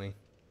Havel, haven't we?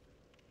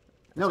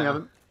 No, we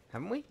haven't.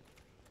 Haven't we?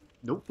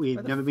 Nope, we've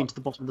Where the never been fuck- to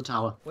the bottom of the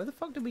tower. Where the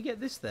fuck did we get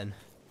this, then?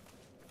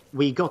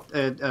 We got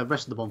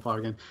rest of the bonfire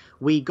again.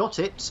 We got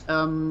it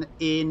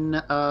in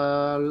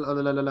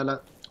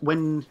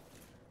when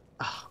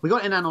we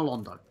got it in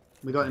Anolondo.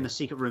 We got it in a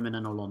secret room in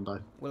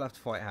Anolondo. We'll have to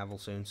fight Havel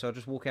soon, so I'll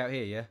just walk out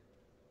here, yeah?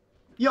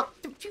 Yup.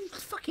 You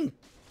fucking...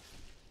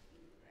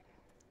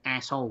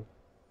 Asshole.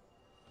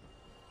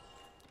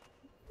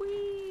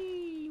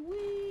 Wee,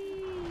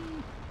 wee.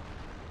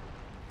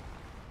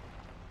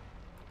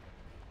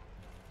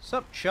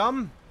 Sup,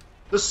 chum?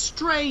 The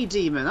Stray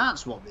Demon,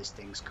 that's what this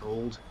thing's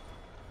called.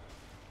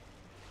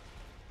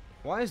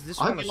 Why is this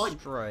I one a hope you like-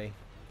 stray?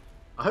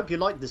 I hope you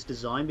like this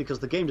design, because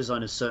the game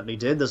designers certainly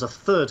did. There's a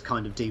third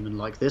kind of demon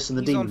like this, and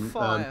the He's demon on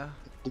fire.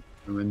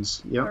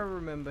 ruins. I Yep.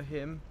 remember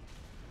him.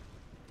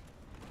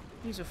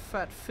 He's a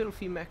fat,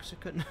 filthy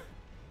Mexican.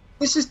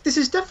 This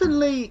is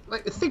definitely,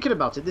 like, thinking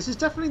about it, this is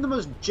definitely the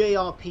most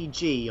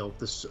JRPG of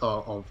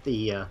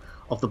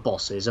the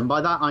bosses, and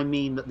by that I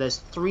mean that there's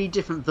 3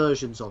 different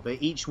versions of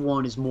it. Each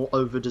one is more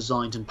over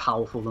designed and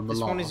powerful than the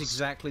This last. one is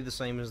exactly the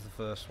same as the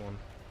first one.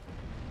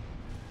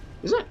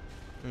 Is it?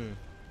 Hmm.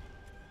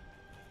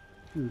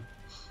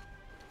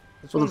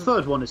 This Well, one, the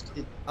third one is.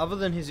 other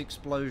than his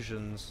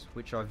explosions,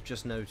 which I've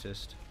just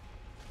noticed.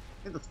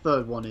 I think the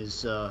third one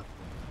is.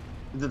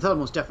 The third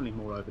one's definitely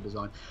more over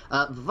designed.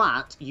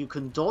 That you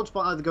can dodge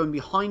by either going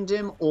behind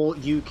him, or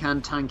you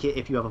can tank it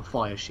if you have a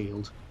fire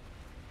shield.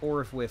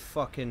 Or if we're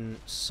fucking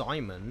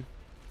Simon.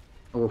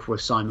 Or if we're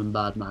Simon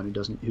Badman,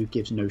 who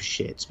gives no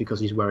shits because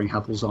he's wearing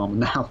Havel's armor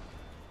now.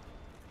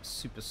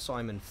 Super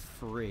Simon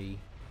 3.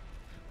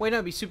 Wait, no,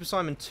 it'd be Super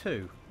Simon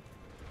 2.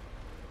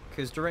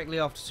 Because directly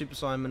after Super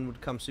Simon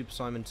would come Super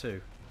Simon 2.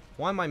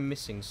 Why am I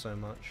missing so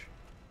much?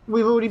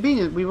 We've already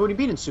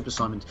been in Super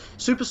Simon.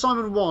 Super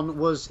Simon 1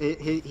 was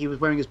he was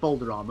wearing his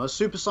Boulder armor.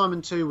 Super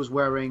Simon 2 was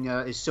wearing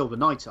his Silver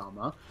Knight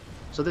armor.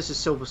 So this is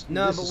Silver.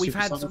 No, this but is we've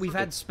Super Simon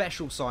had 3.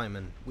 Special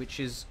Simon, which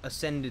is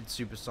Ascended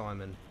Super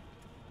Simon.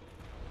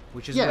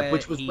 Which is Yeah, where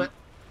which was he... where-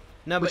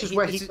 No, which but is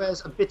where this he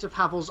wears a bit of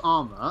Havel's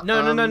armor.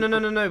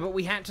 No. But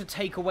we had to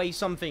take away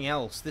something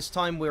else. This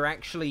time we're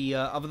actually,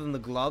 other than the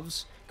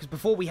gloves, because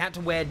before we had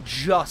to wear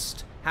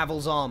just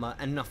Havel's armor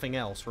and nothing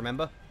else.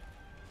 Remember?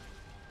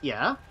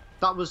 Yeah,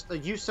 that was.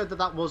 You said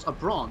that was a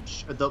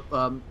branch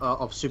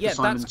of Super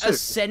Simon 2. Yeah, that's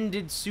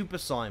Ascended Super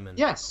Simon.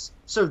 Yes.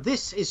 So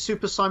this is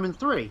Super Simon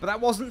 3. But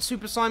that wasn't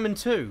Super Simon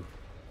 2.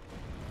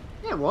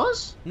 Yeah, it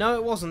was. No,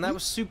 it wasn't. That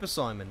was Super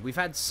Simon. We've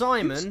had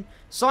Simon.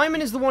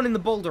 Simon is the one in the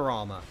Boulder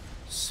armor.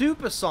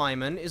 Super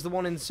Simon is the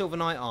one in the Silver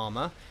Knight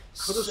armor.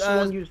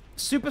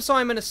 Super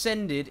Simon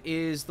Ascended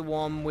is the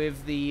one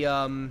with the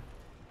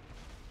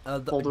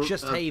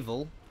just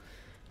Havel.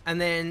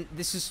 And then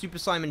this is Super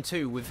Simon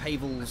 2 with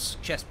Havel's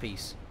chest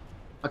piece.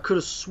 I could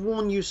have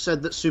sworn you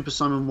said that Super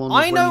Simon 1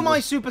 was I know my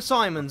Super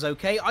Simons,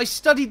 okay? I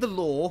studied the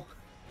law.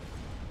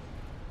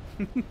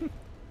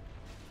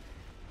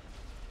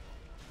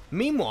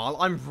 Meanwhile,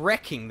 I'm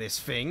wrecking this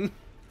thing.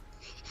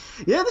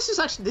 Yeah, this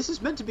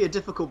is meant to be a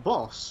difficult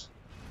boss.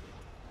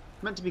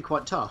 Meant to be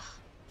quite tough.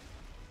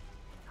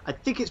 I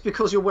think it's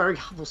because you're wearing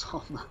Havel's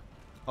armor.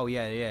 Oh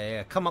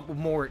yeah. Come up with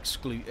more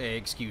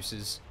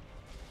excuses.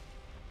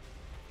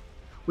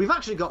 We've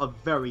actually got a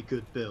very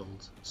good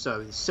build.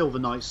 So, Silver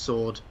Knight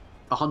sword,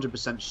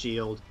 100%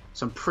 shield,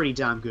 some pretty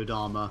damn good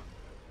armor.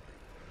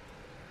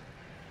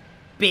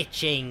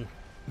 Bitching.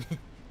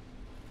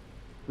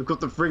 We've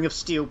got the Ring of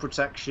Steel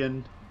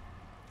protection.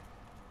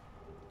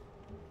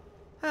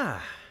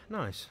 Ah,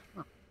 nice.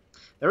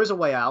 There is a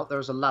way out. There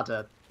is a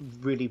ladder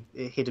really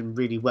hidden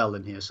really well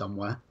in here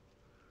somewhere.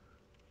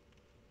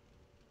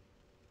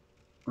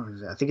 Where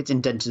is it? I think it's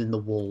indented in the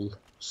wall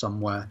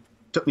somewhere.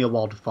 Took me a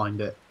while to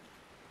find it.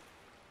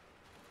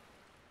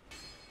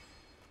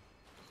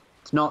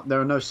 It's not. There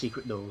are no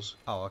secret doors.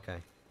 Oh, okay.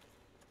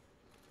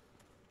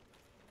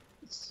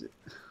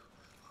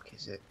 Fuck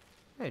is it?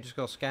 Hey, just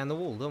gotta scan the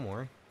wall. Don't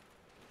worry.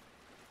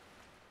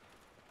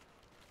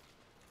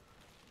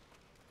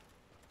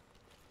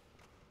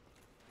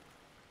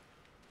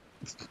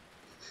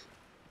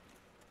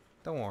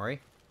 Don't worry.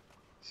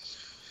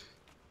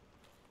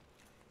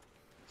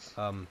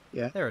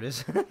 Yeah. There it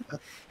is.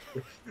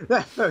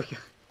 There we go.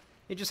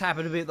 It just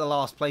happened to be at the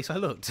last place I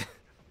looked.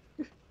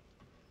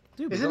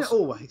 Dude, Isn't it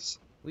always?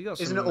 We got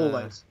Isn't some, it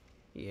always?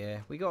 Yeah,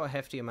 we got a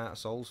hefty amount of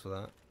souls for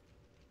that.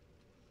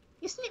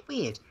 Isn't it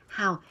weird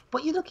how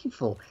what you're looking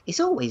for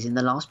is always in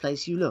the last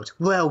place you looked?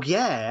 Well,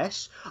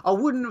 yes. I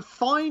wouldn't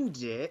find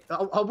it.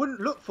 I wouldn't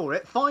look for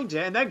it, find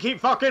it, and then keep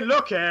fucking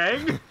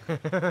looking.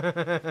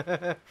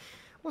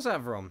 What's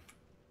that from?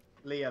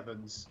 Lee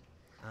Evans.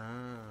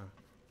 Ah.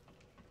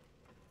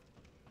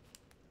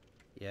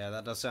 Yeah,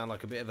 that does sound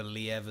like a bit of a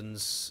Lee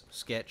Evans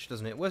sketch,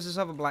 doesn't it? Where's this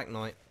other Black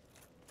Knight?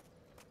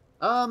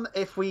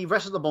 If we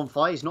rest at the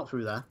bonfire, he's not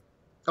through there.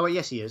 Oh, wait,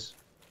 yes, he is.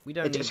 We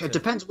don't need to... It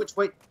depends which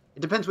way. It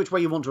depends which way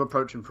you want to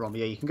approach him from.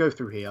 Yeah, you can go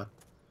through here.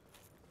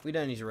 We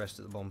don't need to rest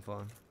at the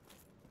bonfire.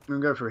 You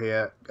can go through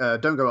here.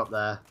 Don't go up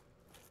there.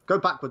 Go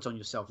backwards on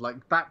yourself,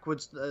 like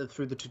backwards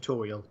through the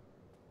tutorial.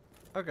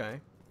 Okay.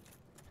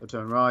 So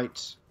turn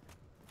right,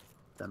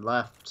 then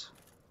left,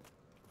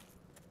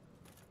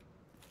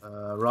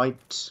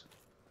 right.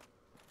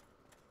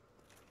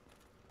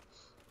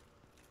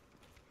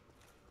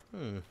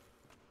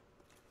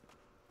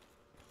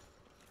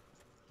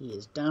 He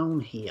is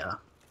down here.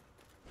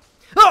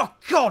 Oh,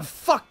 God,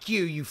 fuck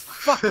you, you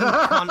fucking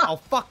cunt. I'll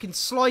fucking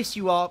slice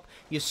you up,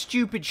 you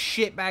stupid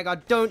shitbag. I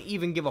don't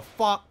even give a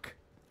fuck.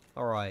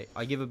 Alright,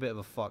 I give a bit of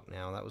a fuck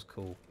now. That was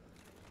cool.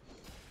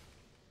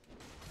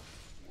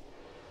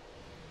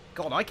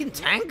 God, I can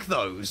tank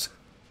those.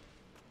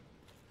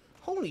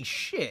 Holy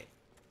shit.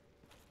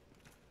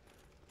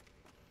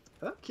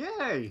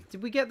 Okay.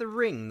 Did we get the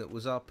ring that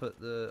was up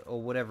at the...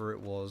 or whatever it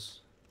was?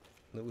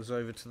 That was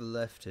over to the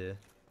left here.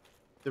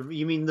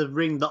 You mean the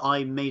ring that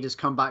I made us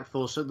come back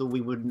for so that we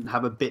wouldn't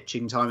have a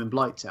bitching time in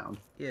Blighttown?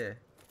 Yeah.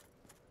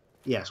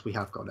 Yes, we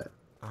have got it.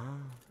 Ah.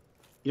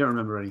 You don't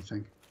remember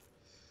anything.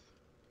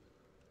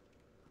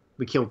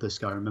 We killed this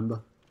guy, remember?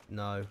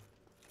 No.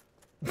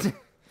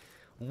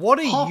 What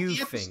do you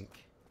think?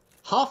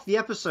 Half the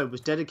episode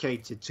was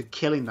dedicated to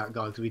killing that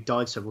guy because we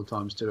died several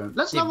times to him.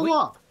 Let's level we?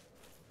 up.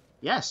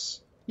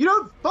 Yes. You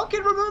don't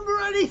fucking remember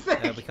anything.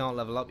 Yeah, we can't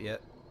level up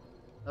yet.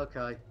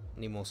 Okay.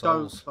 Need more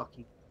souls.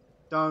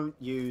 Don't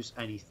use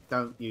any.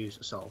 Don't use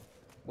a soul.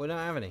 We don't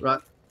have any. Right.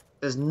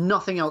 There's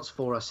nothing else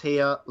for us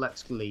here.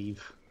 Let's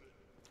leave.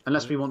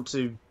 Unless we want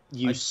to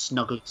use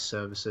Snuggly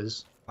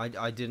services.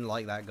 I didn't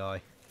like that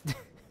guy.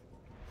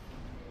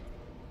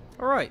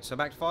 Alright, so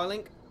back to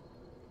Firelink.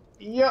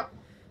 Yep.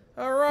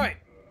 Alright.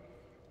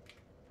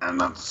 And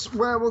that's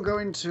where we're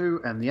going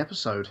to end the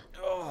episode.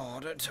 Oh,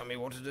 don't tell me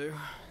what to do.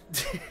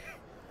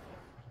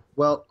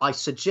 Well, I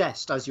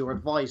suggest, as your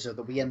advisor,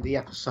 that we end the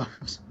episode.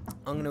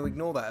 I'm going to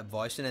ignore that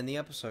advice and end the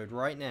episode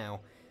right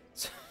now.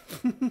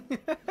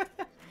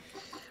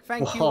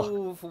 Thank you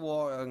all for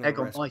watching. Egg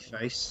on my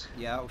face.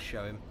 Yeah, I'll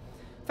show him.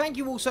 Thank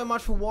you all so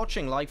much for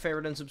watching. Like,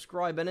 favorite, and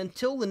subscribe. And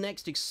until the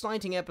next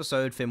exciting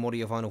episode, Finn, what are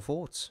your final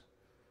thoughts?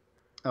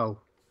 Oh.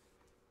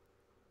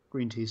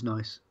 Green tea's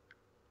nice.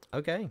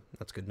 Okay,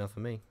 that's good enough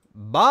for me.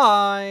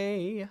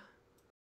 Bye!